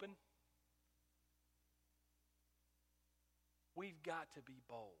them moping. We've got to be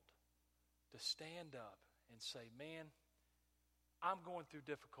bold to stand up and say, man, I'm going through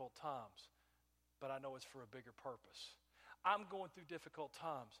difficult times, but I know it's for a bigger purpose. I'm going through difficult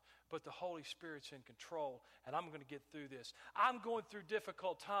times, but the Holy Spirit's in control, and I'm going to get through this. I'm going through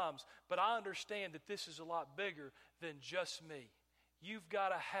difficult times, but I understand that this is a lot bigger than just me. You've got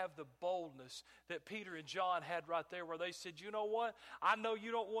to have the boldness that Peter and John had right there, where they said, you know what? I know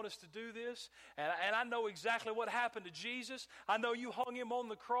you don't want us to do this, and I know exactly what happened to Jesus. I know you hung him on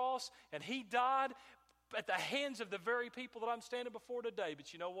the cross, and he died at the hands of the very people that I'm standing before today.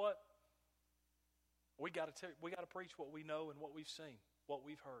 But you know what? We got to preach what we know and what we've seen, what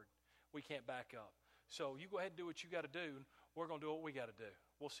we've heard. We can't back up. So you go ahead and do what you got to do, and we're going to do what we got to do.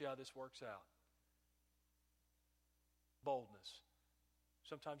 We'll see how this works out. Boldness.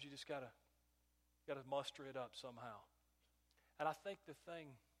 Sometimes you just got to muster it up somehow. And I think the thing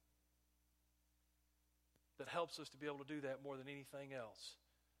that helps us to be able to do that more than anything else.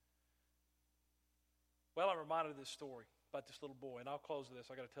 Well, I'm reminded of this story about this little boy, and I'll close with this.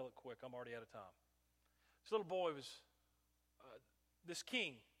 I got to tell it quick. I'm already out of time. This little boy was, this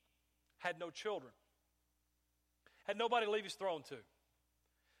king had no children, had nobody to leave his throne to.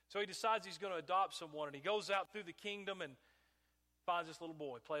 So he decides he's going to adopt someone, and he goes out through the kingdom and finds this little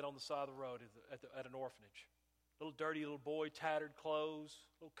boy playing on the side of the road at an orphanage. Little dirty little boy, tattered clothes,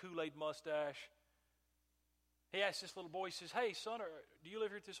 little Kool-Aid mustache. He asks this little boy, he says, hey, son, do you live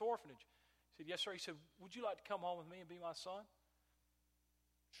here at this orphanage? He said, yes, sir. He said, would you like to come home with me and be my son?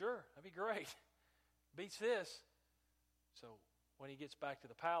 Sure, that'd be great. Beats this. So when he gets back to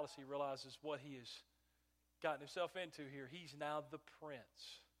the palace, he realizes what he has gotten himself into here. He's now the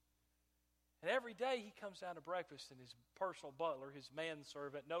prince. And every day he comes down to breakfast, and his personal butler, his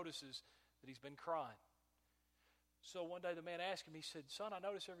manservant, notices that he's been crying. So one day the man asked him, he said, son, I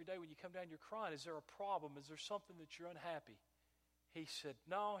notice every day when you come down you're crying. Is there a problem? Is there something that you're unhappy? He said,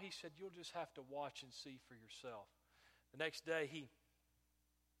 no. He said, you'll just have to watch and see for yourself. The next day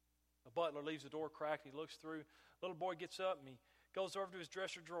the butler leaves the door cracked, and he looks through. Little boy gets up and he goes over to his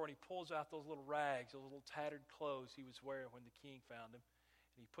dresser drawer and he pulls out those little rags, those little tattered clothes he was wearing when the king found him.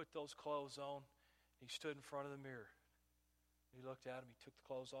 And he put those clothes on. He stood in front of the mirror. He looked at him. He took the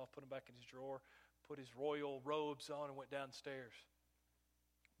clothes off, put them back in his drawer, put his royal robes on, and went downstairs.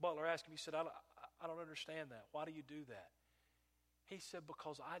 Butler asked him, he said, I don't understand that. Why do you do that? He said,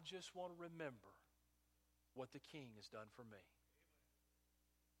 because I just want to remember what the king has done for me.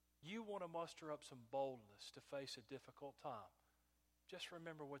 You want to muster up some boldness to face a difficult time. Just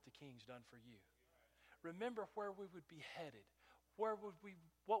remember what the king's done for you. Remember where we would be headed. What would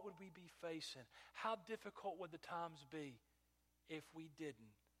we be facing? How difficult would the times be if we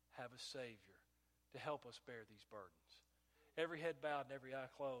didn't have a Savior to help us bear these burdens? Every head bowed and every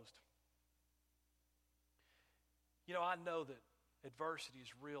eye closed. You know, I know that Adversity is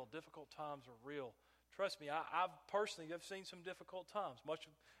real. Difficult times are real. Trust me, I've personally have seen some difficult times.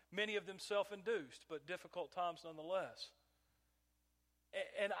 Many of them self-induced, but difficult times nonetheless.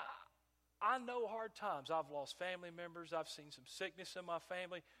 And I know hard times. I've lost family members. I've seen some sickness in my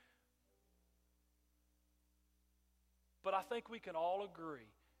family. But I think we can all agree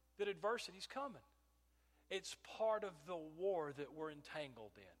that adversity's coming. It's part of the war that we're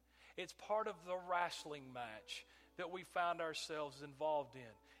entangled in. It's part of the wrestling match that we find ourselves involved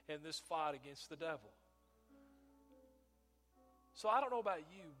in this fight against the devil. So I don't know about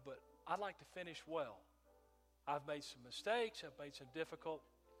you, but I'd like to finish well. I've made some mistakes. I've made some difficult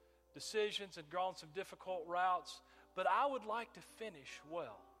decisions and gone some difficult routes, but I would like to finish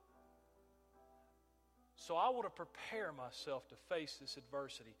well. So I want to prepare myself to face this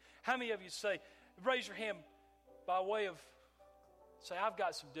adversity. How many of you raise your hand by way of, say, I've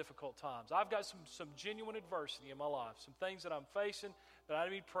got some difficult times. I've got some genuine adversity in my life, some things that I'm facing that I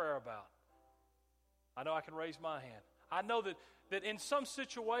need prayer about. I know I can raise my hand. I know that in some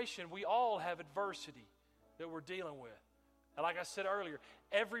situation we all have adversity that we're dealing with. And like I said earlier,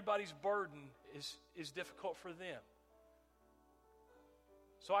 everybody's burden is difficult for them.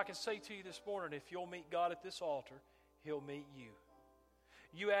 So I can say to you this morning, if you'll meet God at this altar, He'll meet you.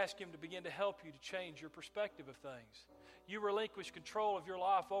 You ask Him to begin to help you to change your perspective of things. You relinquish control of your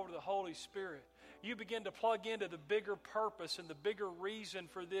life over to the Holy Spirit. You begin to plug into the bigger purpose and the bigger reason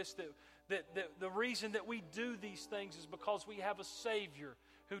for this, that the reason that we do these things is because we have a Savior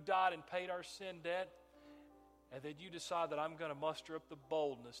who died and paid our sin debt. And then you decide that I'm going to muster up the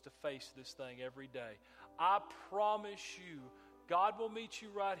boldness to face this thing every day. I promise you, God will meet you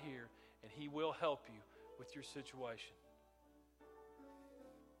right here, and He will help you with your situation.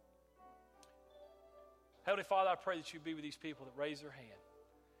 Heavenly Father, I pray that you be with these people that raise their hand.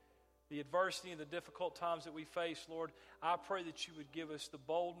 The adversity and the difficult times that we face, Lord, I pray that you would give us the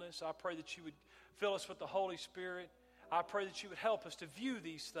boldness. I pray that you would fill us with the Holy Spirit. I pray that you would help us to view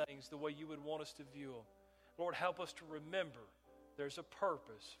these things the way you would want us to view them. Lord, help us to remember there's a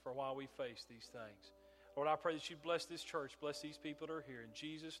purpose for why we face these things. Lord, I pray that you bless this church, bless these people that are here. In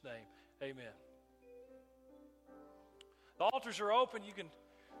Jesus' name, amen. The altars are open. You can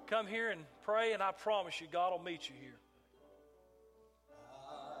come here and pray, and I promise you, God will meet you here.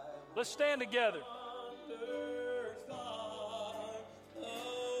 Let's stand together.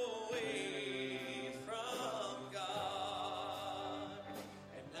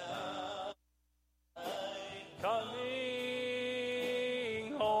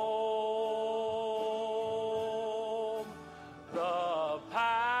 Coming home, the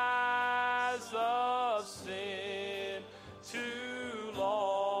paths of sin too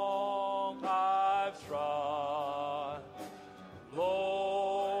long I've trod.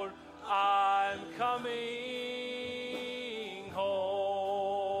 Lord, I'm coming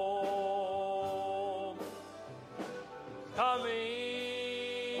home.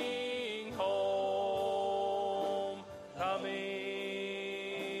 Coming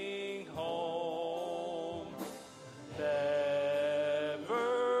home,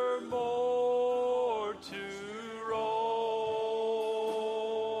 never more to roam.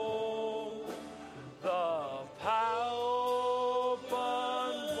 The path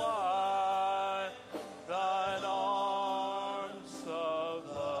open wide, thine arms of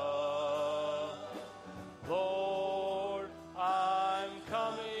love. Lord, I'm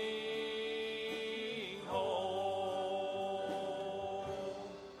coming home.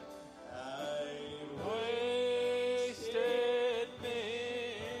 I wasted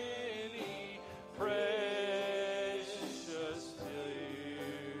many precious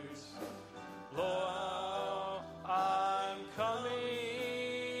years. Lord, I'm coming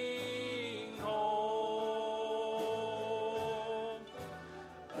home.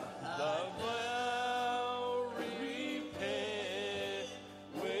 The well repent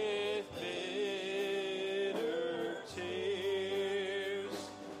with bitter tears.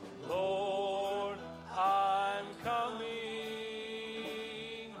 Lord, I'm coming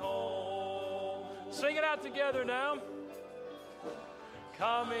home. Sing it out together now.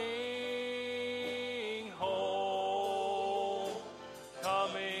 Coming home,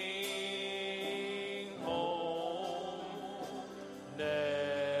 coming home, never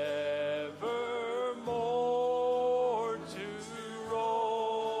more to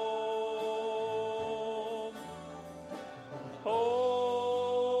roam.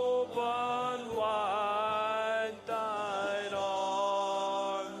 Open wide thine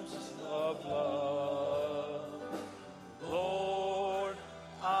arms of love. Lord,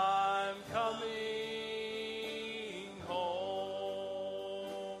 I'm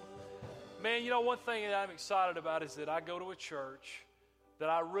man, one thing that I'm excited about is that I go to a church that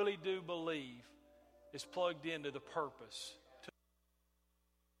I really do believe is plugged into the purpose.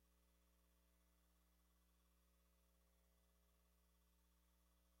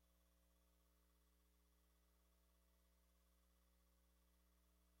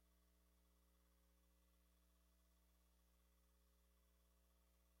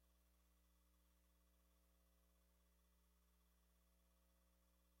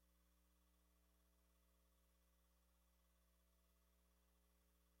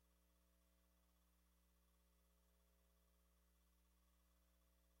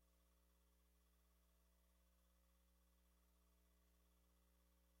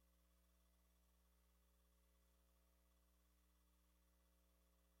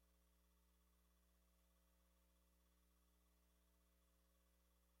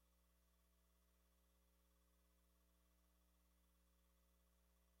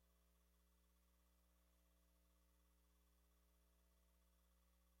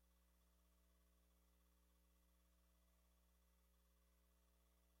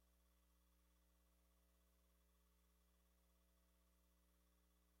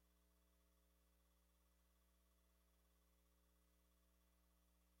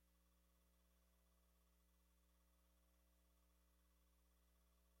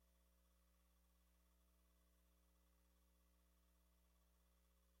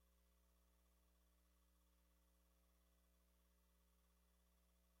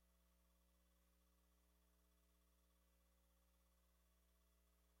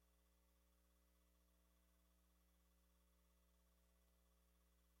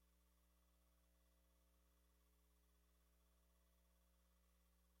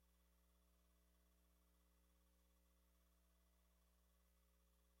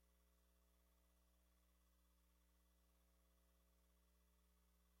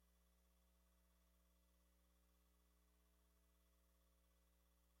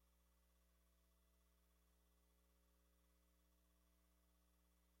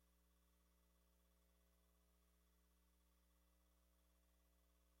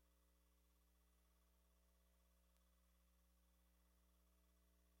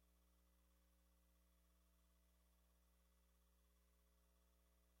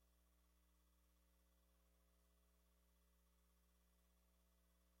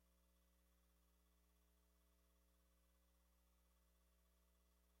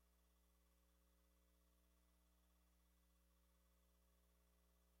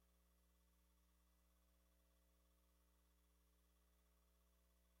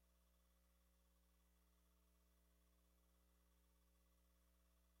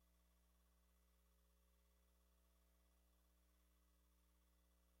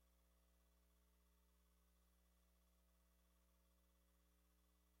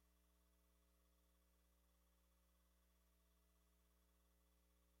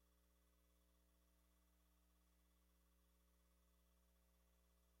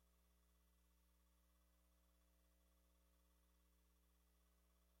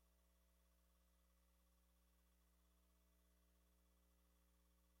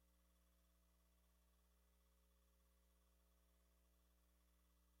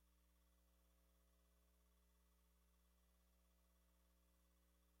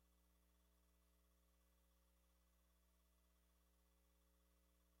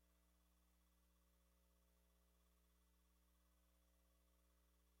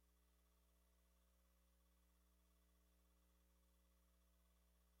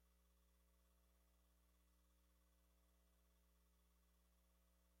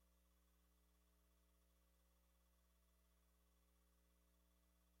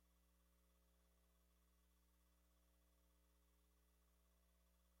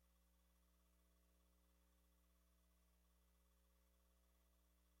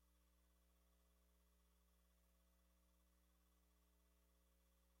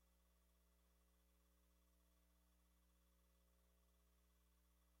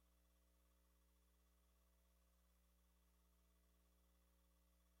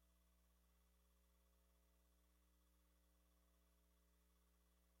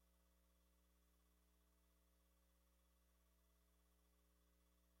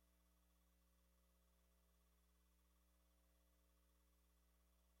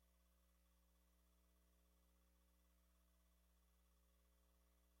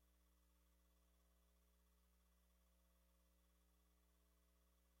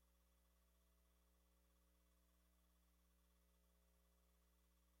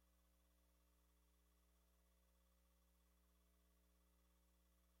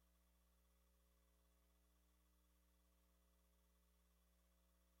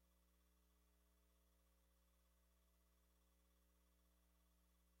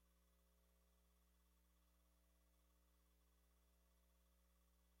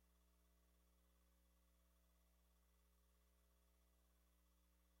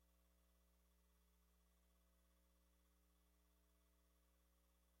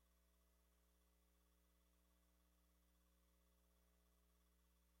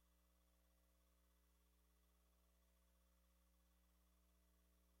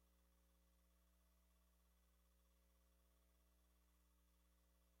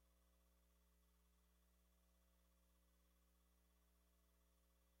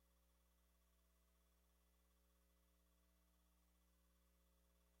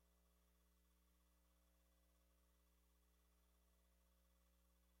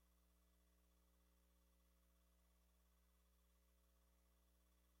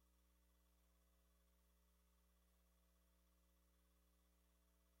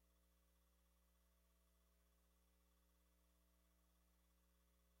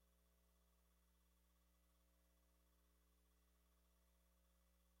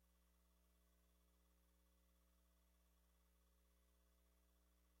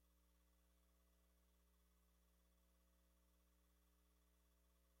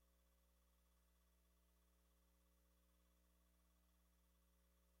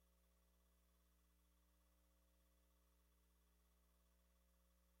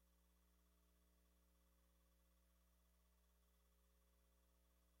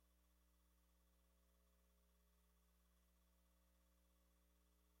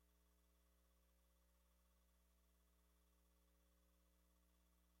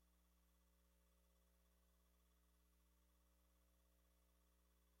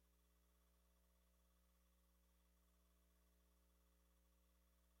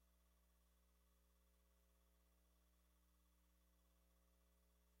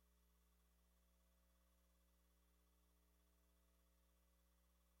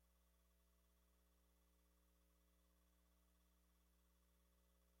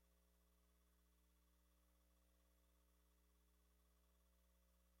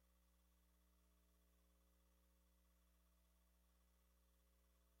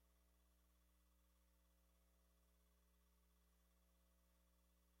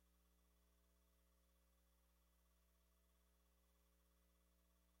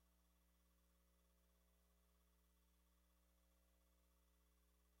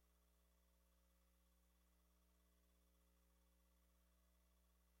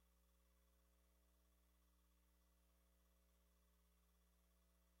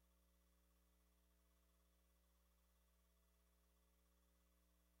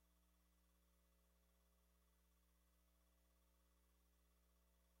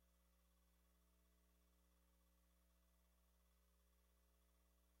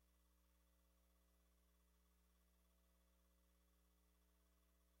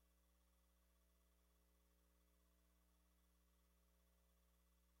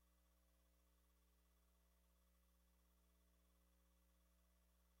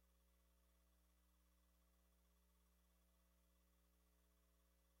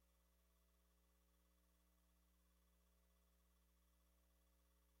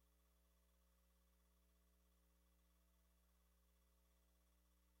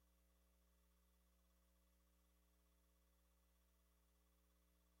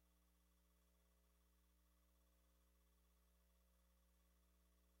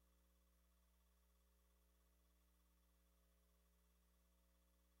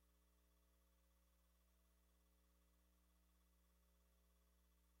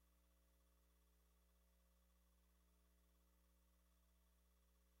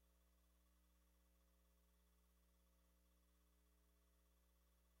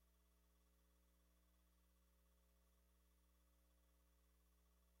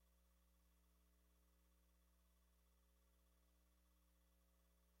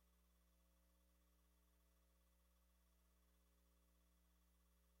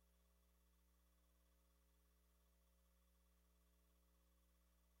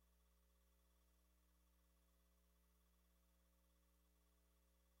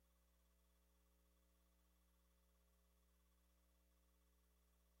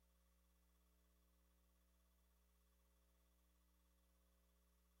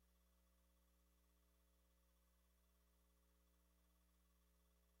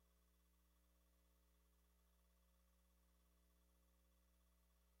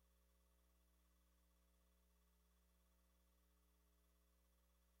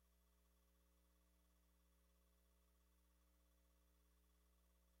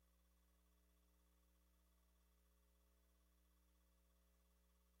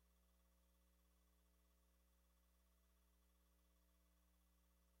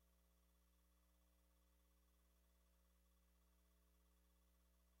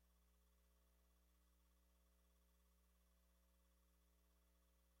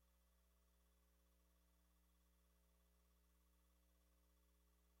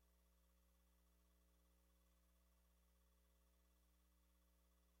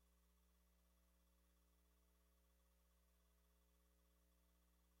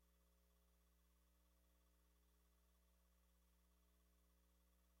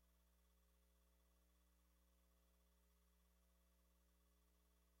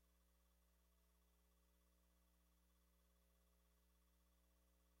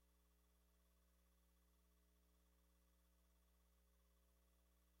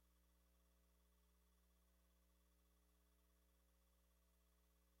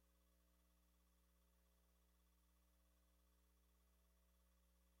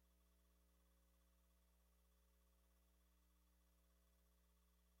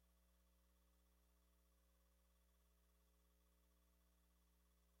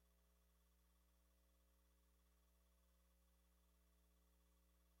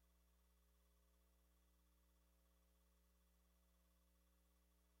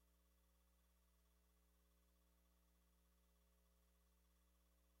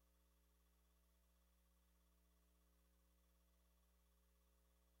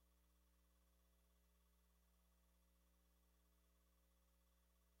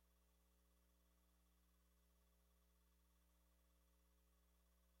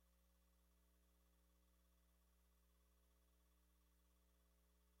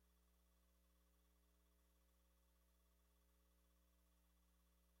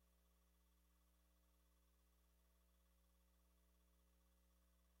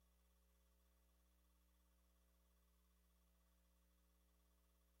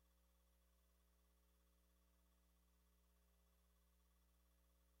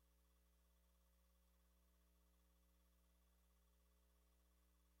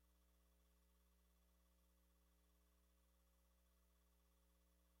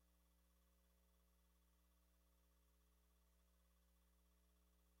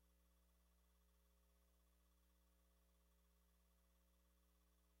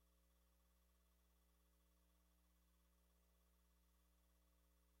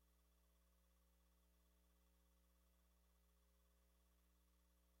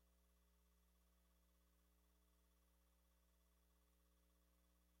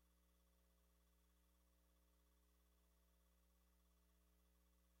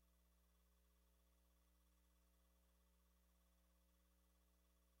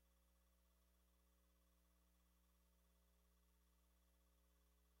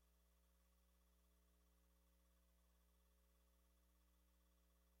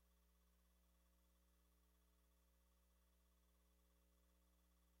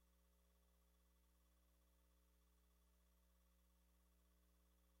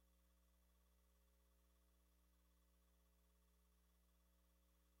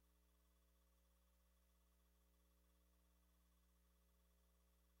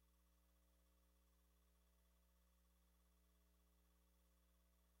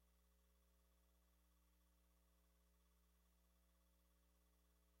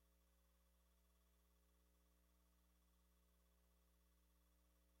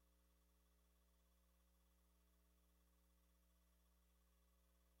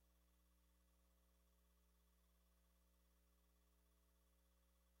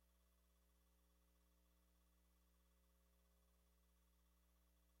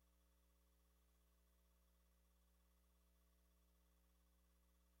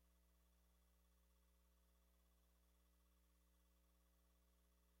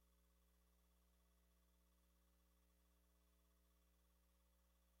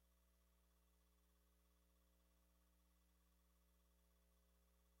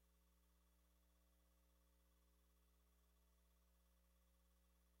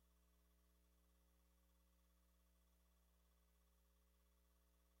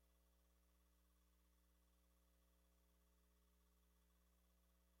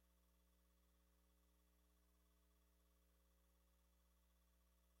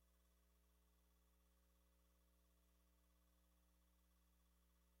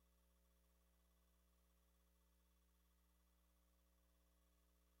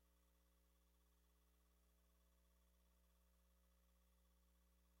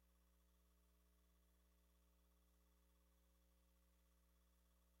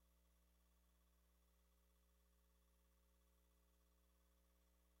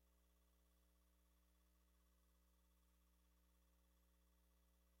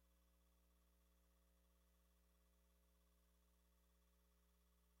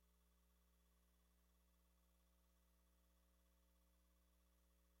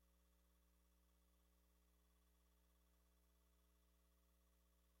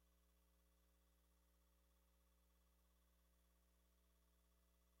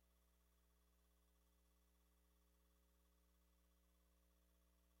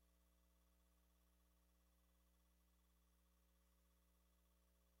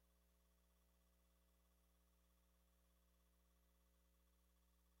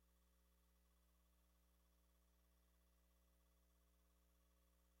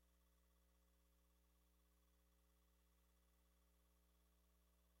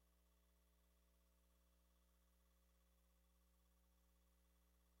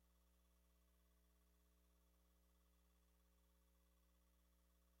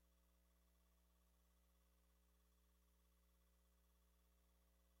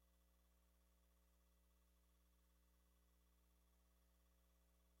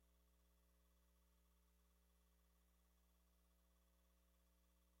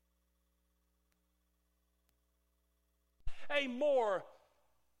 a more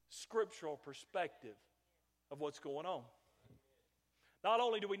scriptural perspective of what's going on. Not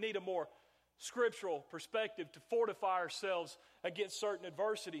only do we need a more scriptural perspective to fortify ourselves against certain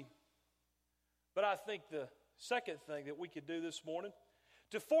adversity, but I think the second thing that we could do this morning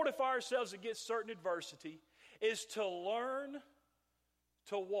to fortify ourselves against certain adversity is to learn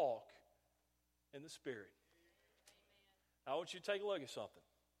to walk in the Spirit. Now, I want you to take a look at something.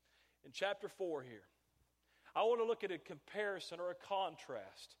 In chapter 4 here, I want to look at a comparison or a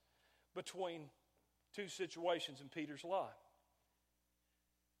contrast between two situations in Peter's life.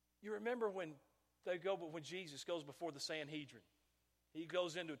 You remember when Jesus goes before the Sanhedrin. He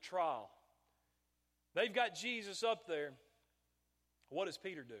goes into a trial. They've got Jesus up there. What does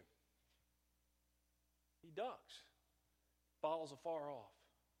Peter do? He ducks. Follows afar off.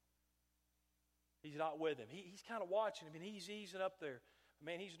 He's not with him. He's kind of watching him, and he's easing up there.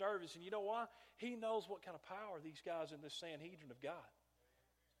 Man, he's nervous, and you know why? He knows what kind of power these guys in this Sanhedrin have got.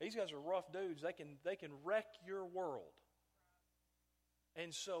 These guys are rough dudes. They can wreck your world.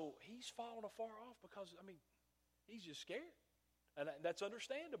 And so he's falling afar off because, he's just scared. And that's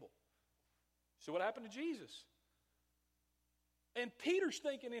understandable. So what happened to Jesus? And Peter's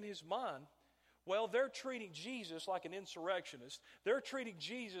thinking in his mind, well, they're treating Jesus like an insurrectionist. They're treating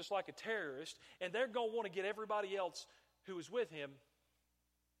Jesus like a terrorist. And they're going to want to get everybody else who is with him.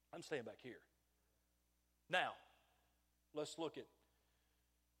 I'm staying back here. Now, let's look at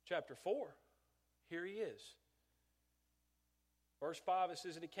chapter 4. Here he is. Verse 5, it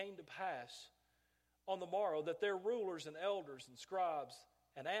says, "And it came to pass on the morrow that their rulers and elders and scribes,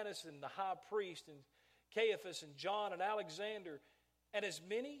 and Annas and the high priest, and Caiaphas and John and Alexander, and as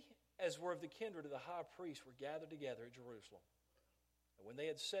many as were of the kindred of the high priest were gathered together at Jerusalem. And when they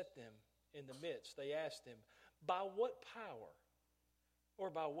had set them in the midst, they asked him, By what power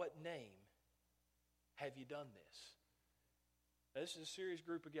or by what name have you done this?" Now, this is a serious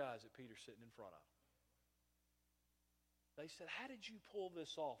group of guys that Peter's sitting in front of. They said, "How did you pull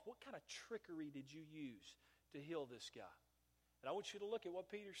this off? What kind of trickery did you use to heal this guy?" And I want you to look at what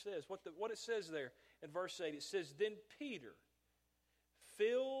Peter says. What it says there in verse 8. It says, "Then Peter,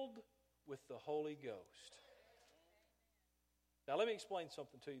 filled with the Holy Ghost." Now let me explain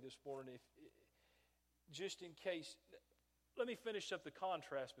something to you this morning. Just in case, let me finish up the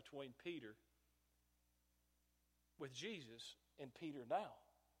contrast between Peter with Jesus and Peter now.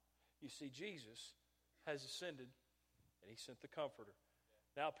 You see, Jesus has ascended and he sent the Comforter.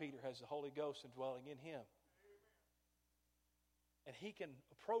 Now Peter has the Holy Ghost indwelling in him. And he can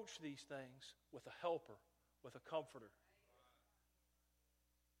approach these things with a helper, with a comforter.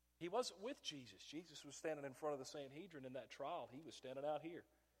 He wasn't with Jesus. Jesus was standing in front of the Sanhedrin in that trial. He was standing out here.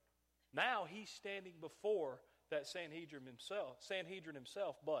 Now he's standing before that Sanhedrin himself,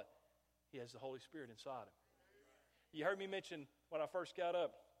 but he has the Holy Spirit inside him. You heard me mention when I first got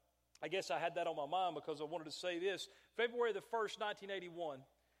up, I guess I had that on my mind because I wanted to say this. February the 1st, 1981,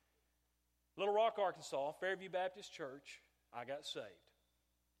 Little Rock, Arkansas, Fairview Baptist Church, I got saved.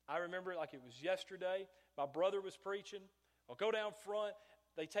 I remember it like it was yesterday. My brother was preaching. I'll go down front.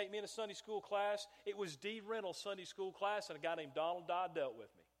 They take me in a Sunday school class. It was D. Reynolds' Sunday school class, and a guy named Donald Dodd dealt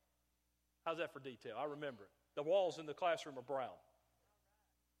with me. How's that for detail? I remember it. The walls in the classroom are brown.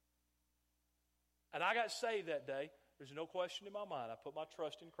 And I got saved that day. There's no question in my mind. I put my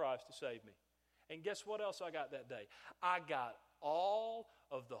trust in Christ to save me. And guess what else I got that day? I got all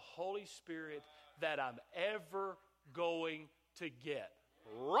of the Holy Spirit that I'm ever going to get.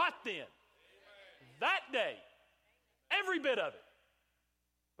 Right then. That day. Every bit of it.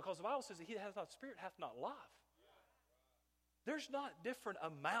 Because the Bible says that he that hath not Spirit hath not life. There's not different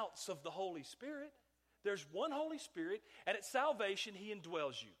amounts of the Holy Spirit. There's one Holy Spirit, and at salvation he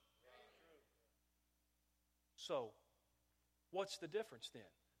indwells you. So, what's the difference then?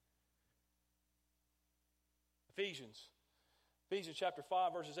 Ephesians chapter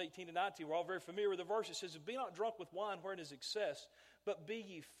 5, verses 18 to 19. We're all very familiar with the verse. It says, "Be not drunk with wine wherein is excess, but be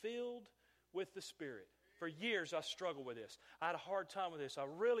ye filled with the Spirit." For years I struggled with this. I had a hard time with this. I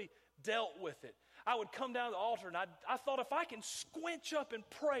really dealt with it. I would come down to the altar and I thought if I can squinch up and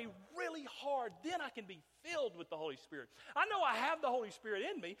pray really hard, then I can be filled with the Holy Spirit. I know I have the Holy Spirit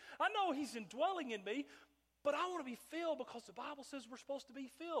in me. I know he's indwelling in me. But I want to be filled because the Bible says we're supposed to be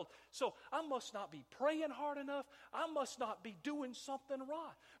filled. So I must not be praying hard enough. I must not be doing something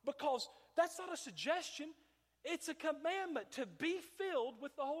right. Because that's not a suggestion. It's a commandment to be filled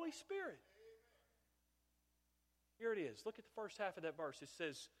with the Holy Spirit. Here it is. Look at the first half of that verse. It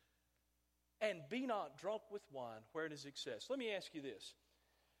says, "And be not drunk with wine wherein is excess." Let me ask you this.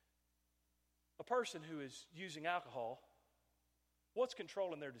 A person who is using alcohol, what's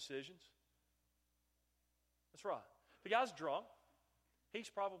controlling their decisions? That's right. the guy's drunk. He's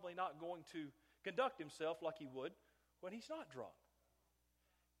probably not going to conduct himself like he would when he's not drunk.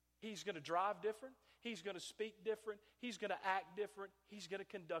 He's going to drive different. He's going to speak different. He's going to act different. He's going to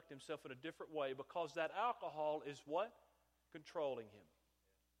conduct himself in a different way because that alcohol is what? Controlling him.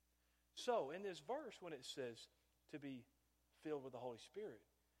 So, in this verse, when it says to be filled with the Holy Spirit,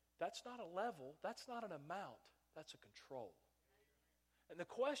 that's not a level, that's not an amount, that's a control. And the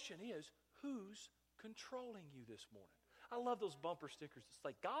question is, who's controlling you this morning? I love those bumper stickers that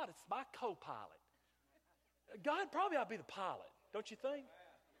say, God, it's my co-pilot. God probably ought to be the pilot, don't you think?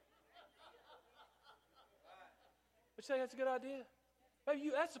 Would you say that's a good idea? Maybe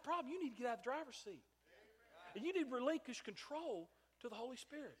that's the problem. You need to get out of the driver's seat. And you need to relinquish control to the Holy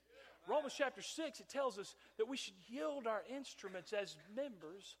Spirit. Romans chapter 6, it tells us that we should yield our instruments as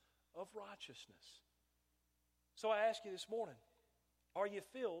members of righteousness. So I ask you this morning, are you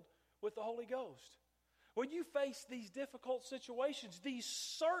filled with the Holy Ghost? When you face these difficult situations, these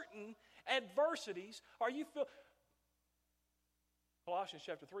certain adversities, are you filled? Colossians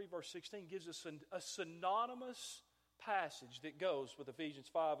chapter 3, verse 16 gives us a synonymous passage that goes with Ephesians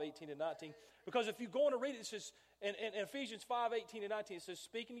 5, 18 and 19. Because if you go on to read it, it says, in Ephesians 5, 18 and 19, it says,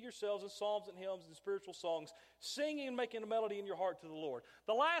 speaking to yourselves in psalms and hymns and spiritual songs, singing and making a melody in your heart to the Lord.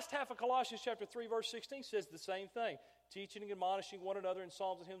 The last half of Colossians chapter 3, verse 16 says the same thing. Teaching and admonishing one another in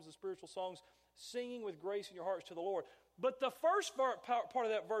psalms and hymns and spiritual songs, singing with grace in your hearts to the Lord. But the first part of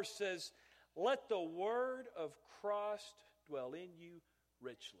that verse says, let the word of Christ dwell in you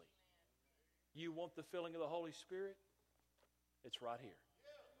richly. You want the filling of the Holy Spirit? It's right here.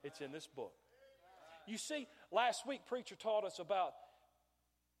 It's in this book. You see, last week preacher taught us about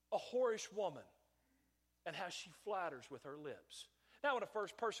a whorish woman and how she flatters with her lips. Now when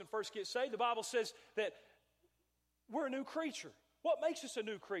a person first gets saved, the Bible says that we're a new creature. What makes us a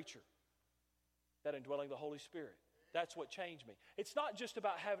new creature? That indwelling of the Holy Spirit. That's what changed me. It's not just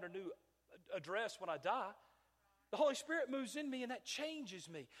about having a new address when I die. The Holy Spirit moves in me and that changes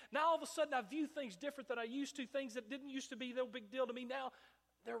me. Now all of a sudden I view things different than I used to. Things that didn't used to be no big deal to me, now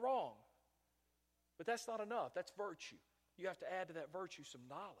they're wrong. But that's not enough. That's virtue. You have to add to that virtue some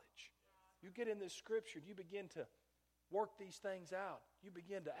knowledge. You get in this scripture and you begin to work these things out. You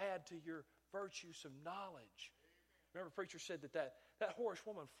begin to add to your virtue some knowledge. Remember, the preacher said that whorish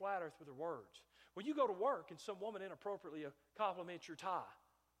woman flattereth with her words. When you go to work and some woman inappropriately compliments your tie,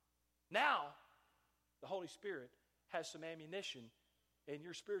 now the Holy Spirit has some ammunition in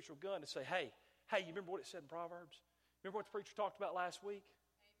your spiritual gun to say, hey, you remember what it said in Proverbs? Remember what the preacher talked about last week?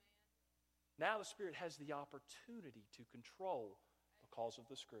 Amen. Now the Spirit has the opportunity to control because of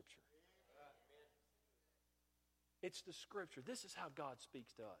the Scripture. It's the Scripture. This is how God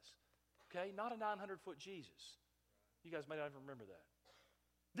speaks to us. Okay? Not a 900-foot Jesus. You guys may not even remember that.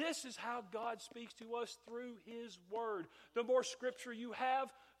 This is how God speaks to us through His Word. The more Scripture you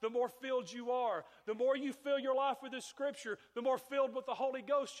have, the more filled you are. The more you fill your life with this Scripture, the more filled with the Holy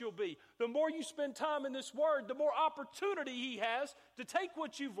Ghost you'll be. The more you spend time in this Word, the more opportunity He has to take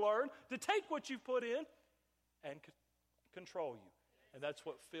what you've learned, to take what you've put in, and control you. And that's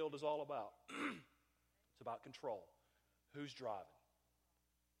what filled is all about. It's about control. Who's driving?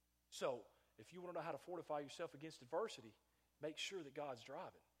 So, if you want to know how to fortify yourself against adversity, make sure that God's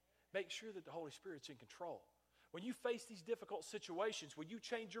driving. Make sure that the Holy Spirit's in control. When you face these difficult situations, when you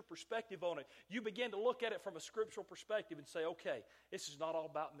change your perspective on it, you begin to look at it from a scriptural perspective and say, okay, this is not all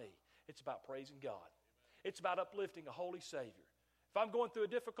about me. It's about praising God. It's about uplifting a holy Savior. If I'm going through a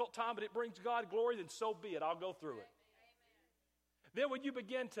difficult time but it brings God glory, then so be it. I'll go through it. Then when you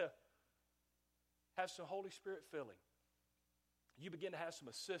begin to have some Holy Spirit filling, you begin to have some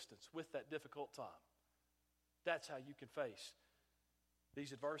assistance with that difficult time. That's how you can face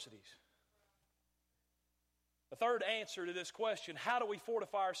these adversities. The third answer to this question, how do we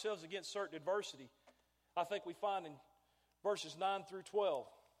fortify ourselves against certain adversity, I think we find in verses 9 through 12.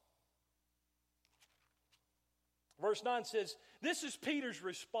 Verse 9 says, this is Peter's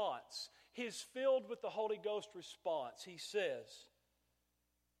response, his filled with the Holy Ghost response. He says,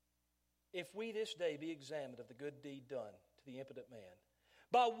 if we this day be examined of the good deed done to the impotent man,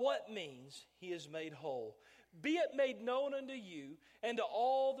 by what means he is made whole, be it made known unto you and to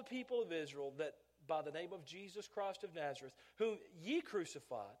all the people of Israel that by the name of Jesus Christ of Nazareth, whom ye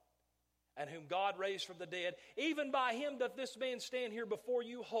crucified, and whom God raised from the dead, even by him doth this man stand here before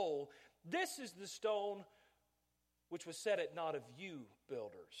you whole. This is the stone which was set at naught of you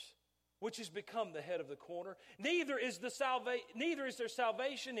builders, which has become the head of the corner. Neither is there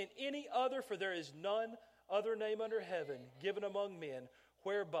salvation in any other, for there is none other name under heaven given among men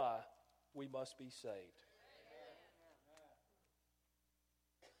whereby we must be saved.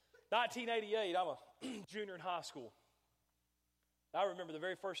 1988, I'm a junior in high school. I remember the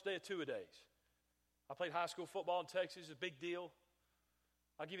very first day of two-a-days. I played high school football in Texas. It's a big deal.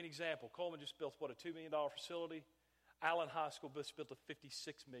 I'll give you an example. Coleman just built, a $2 million facility. Allen High School just built a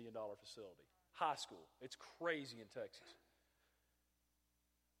 $56 million facility. High school. It's crazy in Texas.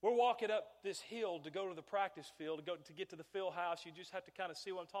 We're walking up this hill to go to the practice field, to get to the field house. You just have to kind of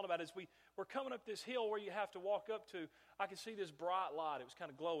see what I'm talking about. As we're coming up this hill where you have to walk up to, I could see this bright light. It was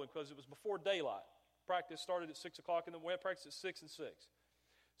kind of glowing because it was before daylight. Practice started at 6 o'clock, and then we had practice at 6 and 6.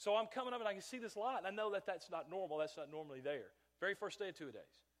 So I'm coming up, and I can see this light, and I know that that's not normal. That's not normally there. Very first day of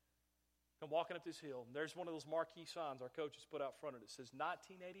two-a-days. I'm walking up this hill, and there's one of those marquee signs our coaches put out front of it. It says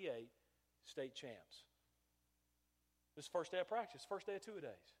 1988 State Champs. This first day of practice, first day of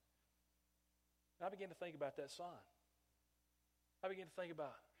two-a-days. And I began to think about that sign. I began to think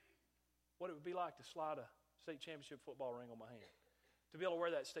about what it would be like to slide a state championship football ring on my hand. To be able to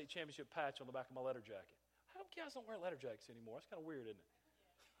wear that state championship patch on the back of my letter jacket. How come guys don't wear letter jackets anymore? That's kind of weird, isn't it?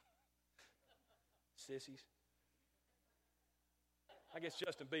 Sissies. I guess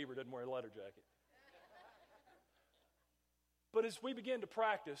Justin Bieber doesn't wear a letter jacket. But as we began to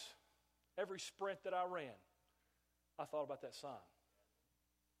practice, every sprint that I ran, I thought about that sign.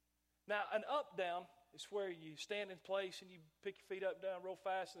 Now, an up-down is where you stand in place and you pick your feet up and down real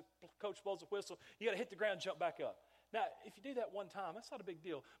fast and the coach blows a whistle. You got to hit the ground and jump back up. Now, if you do that one time, that's not a big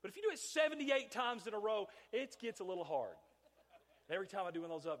deal. But if you do it 78 times in a row, it gets a little hard. And every time I do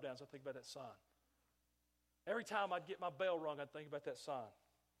one of those up-downs, I think about that sign. Every time I'd get my bell rung, I'd think about that sign.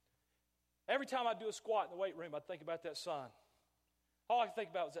 Every time I'd do a squat in the weight room, I'd think about that sign. All I could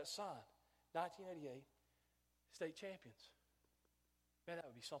think about was that sign. 1988 State Champions. Man, that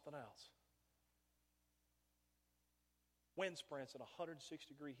would be something else. Wind sprints in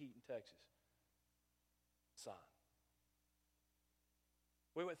 106-degree heat in Texas. Sign.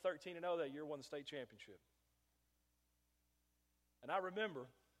 We went 13-0 that year, won the state championship. And I remember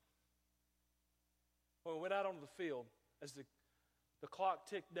when we went out onto the field, as the clock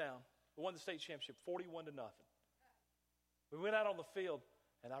ticked down, we won the state championship 41-0. We went out on the field,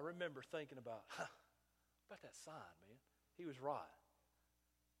 and I remember thinking about that sign, man. He was right.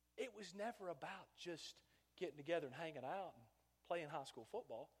 It was never about just getting together and hanging out and playing high school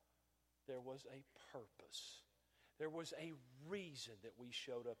football. There was a purpose. There was a reason that we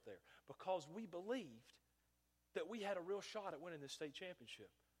showed up there because we believed that we had a real shot at winning this state championship.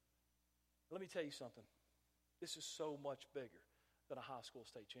 Let me tell you something. This is so much bigger than a high school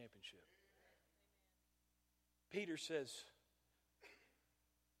state championship. Peter says,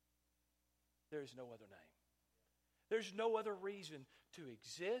 there is no other name. There's no other reason to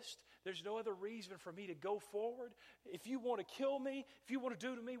exist. There's no other reason for me to go forward. If you want to kill me, if you want to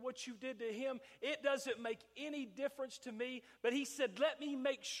do to me what you did to him, it doesn't make any difference to me. But he said, let me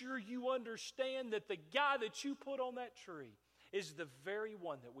make sure you understand that the guy that you put on that tree is the very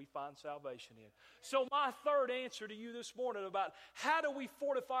one that we find salvation in. So my third answer to you this morning about how do we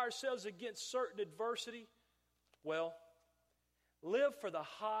fortify ourselves against certain adversity? Well, live for the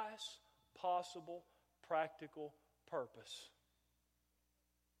highest possible practical purpose.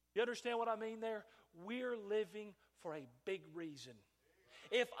 You understand what I mean there? We're living for a big reason.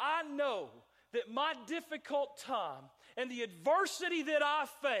 If I know that my difficult time and the adversity that I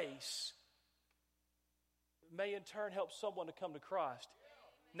face may in turn help someone to come to Christ,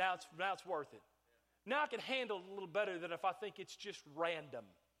 now it's worth it. Now I can handle it a little better than if I think it's just random.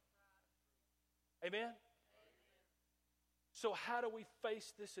 Amen? So how do we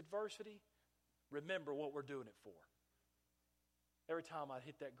face this adversity? Remember what we're doing it for. Every time I'd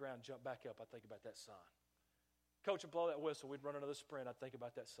hit that ground, jump back up, I'd think about that sign. Coach would blow that whistle, we'd run another sprint, I'd think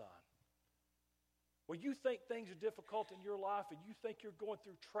about that sign. When you think things are difficult in your life and you think you're going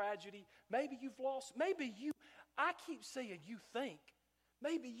through tragedy, maybe you've lost, I keep saying you think,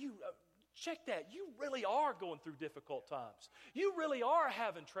 check that, you really are going through difficult times. You really are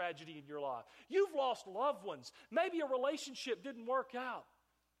having tragedy in your life. You've lost loved ones. Maybe a relationship didn't work out.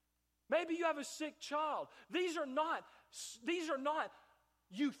 Maybe you have a sick child. These are not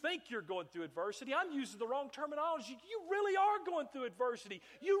you think you're going through adversity. I'm using the wrong terminology. You really are going through adversity.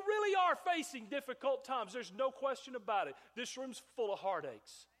 You really are facing difficult times. There's no question about it. This room's full of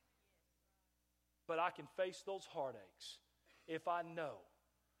heartaches. But I can face those heartaches if I know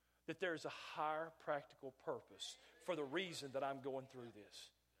that there's a higher practical purpose for the reason that I'm going through this.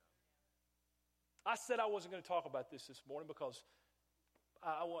 I said I wasn't going to talk about this morning because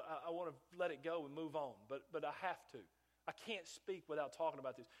I want to let it go and move on, but I have to. I can't speak without talking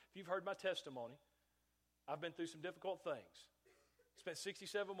about this. If you've heard my testimony, I've been through some difficult things. Spent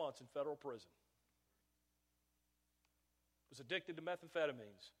 67 months in federal prison. Was addicted to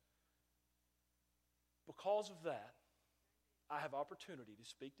methamphetamines. Because of that, I have opportunity to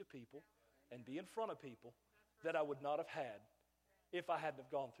speak to people and be in front of people that I would not have had if I hadn't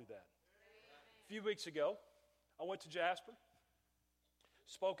have gone through that. A few weeks ago, I went to Jasper,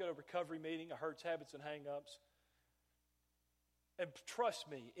 spoke at a recovery meeting, a hurts, habits, and hang-ups. And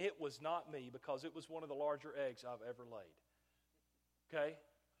trust me, it was not me, because it was one of the larger eggs I've ever laid. Okay?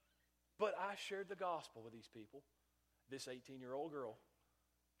 But I shared the gospel with these people. This 18-year-old girl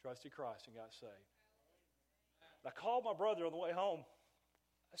trusted Christ and got saved. And I called my brother on the way home.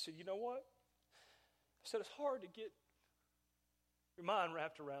 I said, you know what? I said, it's hard to get your mind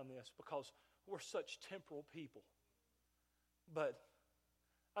wrapped around this because we're such temporal people. But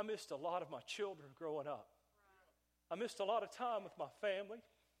I missed a lot of my children growing up. I missed a lot of time with my family.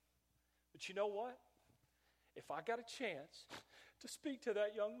 But you know what? If I got a chance to speak to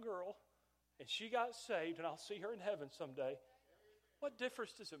that young girl and she got saved and I'll see her in heaven someday, what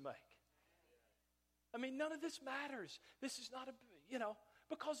difference does it make? I mean, none of this matters. This is not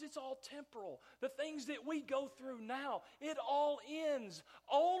because it's all temporal. The things that we go through now, it all ends.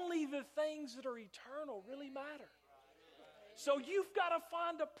 Only the things that are eternal really matter. So you've got to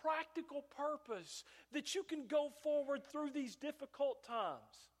find a practical purpose that you can go forward through these difficult times.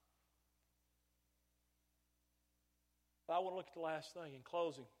 I want to look at the last thing in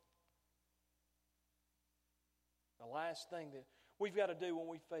closing. The last thing that we've got to do when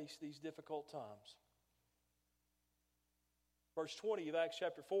we face these difficult times. Verse 20 of Acts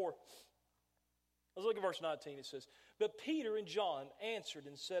chapter 4. Let's look at verse 19. It says, but Peter and John answered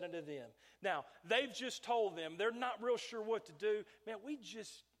and said unto them. Now, they've just told them, they're not real sure what to do. Man, we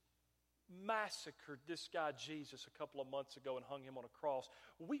just massacred this guy Jesus a couple of months ago and hung him on a cross.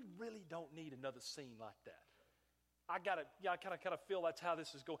 We really don't need another scene like that. I kind of feel that's how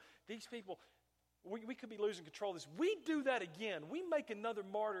this is going. These people, we could be losing control of this. We do that again. We make another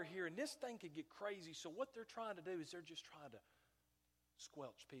martyr here, and this thing could get crazy. So what they're trying to do is they're just trying to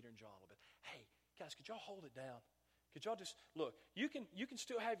squelch Peter and John a little bit. Hey, guys, could y'all hold it down? Could y'all just, look, you can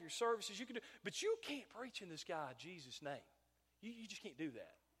still have your services, but you can't preach in this guy Jesus' name. You just can't do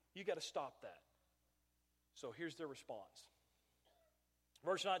that. You got to stop that. So here's their response.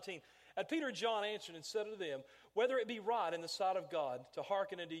 Verse 19, and Peter and John answered and said unto them, whether it be right in the sight of God to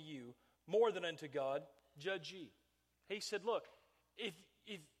hearken unto you more than unto God, judge ye. He said, look, if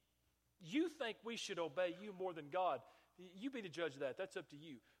you think we should obey you more than God, you be the judge of that. That's up to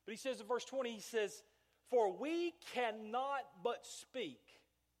you. But he says in verse 20, he says, for we cannot but speak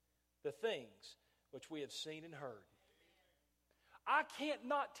the things which we have seen and heard. I can't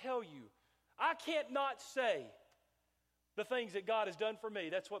not tell you. I can't not say the things that God has done for me.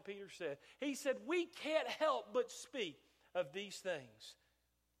 That's what Peter said. He said, we can't help but speak of these things.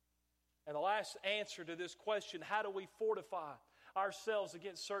 And the last answer to this question, how do we fortify ourselves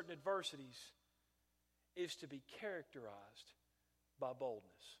against certain adversities, is to be characterized by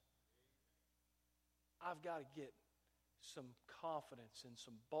boldness. I've got to get some confidence and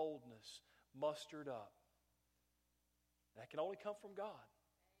some boldness mustered up. That can only come from God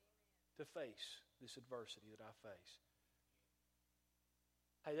to face this adversity that I face.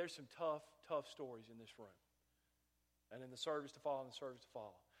 Hey, there's some tough stories in this room. And in the service to follow,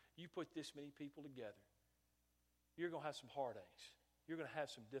 you put this many people together, you're going to have some heartaches. You're going to have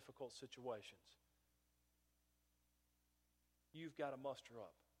some difficult situations. You've got to muster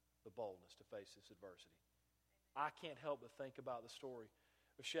up the boldness to face this adversity. I can't help but think about the story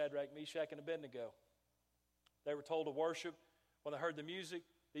of Shadrach, Meshach, and Abednego. They were told to worship. When they heard the music,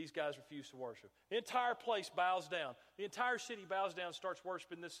 these guys refused to worship. The entire place bows down. The entire city bows down and starts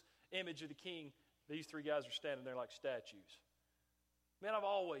worshiping this image of the king. These three guys are standing there like statues. Man, I've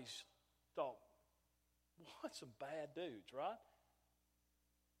always thought, what some bad dudes, right?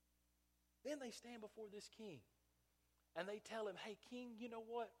 Then they stand before this king. And they tell him, hey, king, you know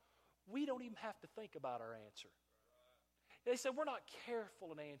what? We don't even have to think about our answer. They said, we're not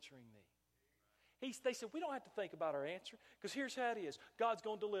careful in answering thee. They said, we don't have to think about our answer because here's how it is. God's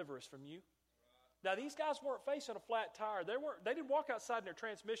going to deliver us from you. Now, these guys weren't facing a flat tire. They didn't walk outside and their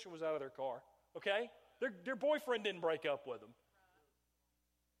transmission was out of their car, okay? Their boyfriend didn't break up with them.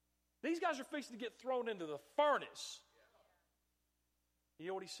 These guys are fixing to get thrown into the furnace. You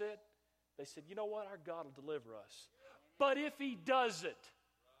know what he said? They said, you know what? Our God will deliver us. But if he doesn't,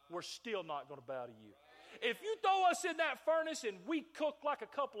 we're still not going to bow to you. If you throw us in that furnace and we cook like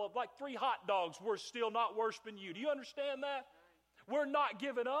 3 hot dogs, we're still not worshiping you. Do you understand that? We're not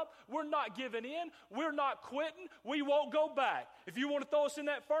giving up. We're not giving in. We're not quitting. We won't go back. If you want to throw us in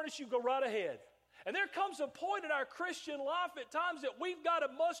that furnace, you go right ahead. And there comes a point in our Christian life at times that we've got to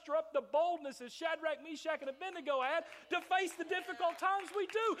muster up the boldness as Shadrach, Meshach, and Abednego had to face the difficult times we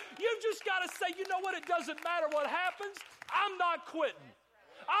do. You've just got to say, you know what, it doesn't matter what happens. I'm not quitting.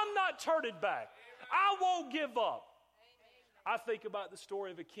 I'm not turning back. I won't give up. I think about the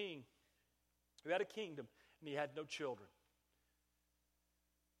story of a king who had a kingdom and he had no children.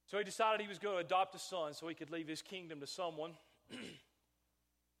 So he decided he was going to adopt a son so he could leave his kingdom to someone.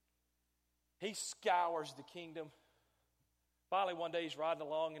 He scours the kingdom. Finally, one day he's riding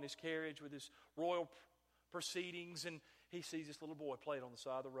along in his carriage with his royal proceedings, and he sees this little boy playing on the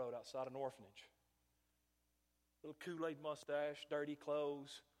side of the road outside an orphanage. Little Kool-Aid mustache, dirty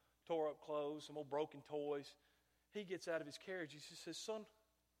clothes, tore up clothes, some old broken toys. He gets out of his carriage. He says, "Son,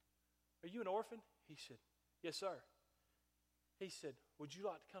 are you an orphan?" He said, "Yes, sir." He said, "Would you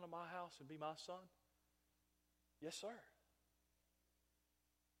like to come to my house and be my son?" "Yes, sir."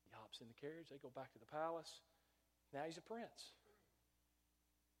 He hops in the carriage. They go back to the palace. Now he's a prince.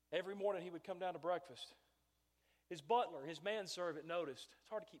 Every morning he would come down to breakfast. His butler, his manservant noticed. It's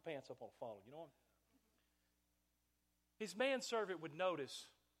hard to keep pants up on a funnel, you know what? His manservant would notice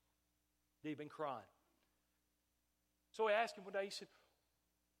that he'd been crying. So he asked him one day, he said,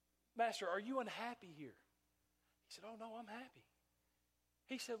 "Master, are you unhappy here?" He said, "Oh, no, I'm happy."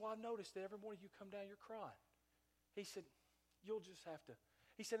 He said, "Well, I've noticed that every morning you come down, you're crying." He said, "You'll just have to,"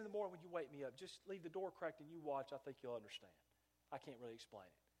 he said, "in the morning when you wake me up, just leave the door cracked and you watch. I think you'll understand. I can't really explain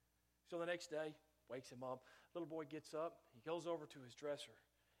it." So the next day, wakes him up. Little boy gets up. He goes over to his dresser,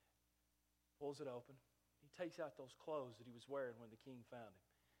 pulls it open. He takes out those clothes that he was wearing when the king found him.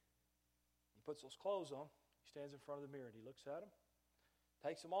 He puts those clothes on. He stands in front of the mirror and he looks at them,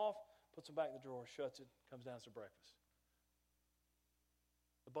 takes them off, puts them back in the drawer, shuts it, comes down to breakfast.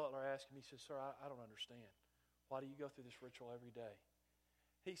 The butler asked him, he said, "Sir, I don't understand. Why do you go through this ritual every day?"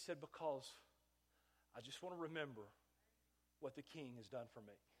 He said, "Because I just want to remember what the king has done for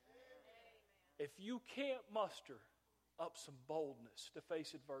me." If you can't muster up some boldness to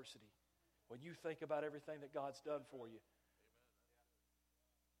face adversity when you think about everything that God's done for you,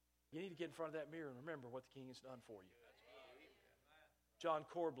 you need to get in front of that mirror and remember what the king has done for you. John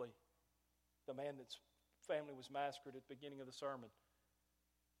Corbley, the man that's family was massacred at the beginning of the sermon,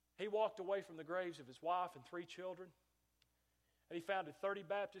 he walked away from the graves of his wife and 3 children, and he founded 30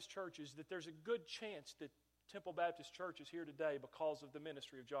 Baptist churches. That there's a good chance that Temple Baptist Church is here today because of the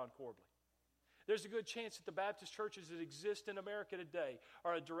ministry of John Corbley. There's a good chance that the Baptist churches that exist in America today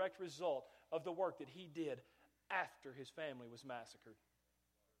are a direct result of the work that he did after his family was massacred.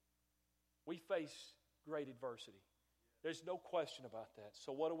 We face great adversity. There's no question about that.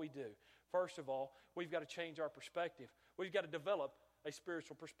 So what do? First of all, we've got to change our perspective. We've got to develop a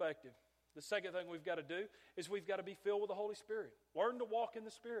spiritual perspective. The second thing we've got to do is we've got to be filled with the Holy Spirit. Learn to walk in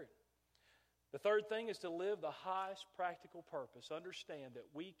the Spirit. The third thing is to live the highest practical purpose. Understand that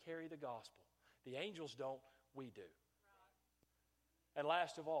we carry the gospel. The angels don't, we do. And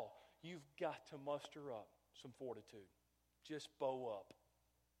last of all, you've got to muster up some fortitude. Just bow up.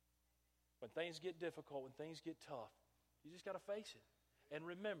 When things get difficult, when things get tough, you just got to face it. And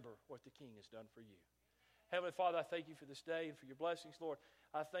remember what the King has done for you. Heavenly Father, I thank you for this day and for your blessings, Lord.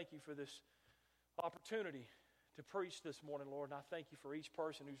 I thank you for this opportunity to preach this morning, Lord. And I thank you for each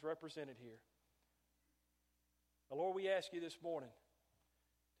person who's represented here. Now, Lord, we ask you this morning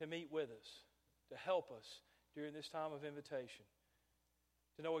to meet with us, to help us during this time of invitation,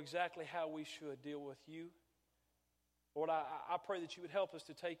 to know exactly how we should deal with you. Lord, I pray that you would help us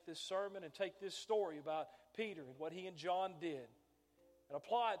to take this sermon and take this story about Peter and what he and John did and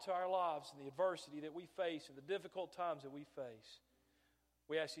apply it to our lives and the adversity that we face and the difficult times that we face.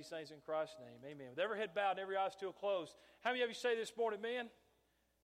 We ask these things in Christ's name. Amen. With every head bowed and every eye still closed, how many of you say this morning, man?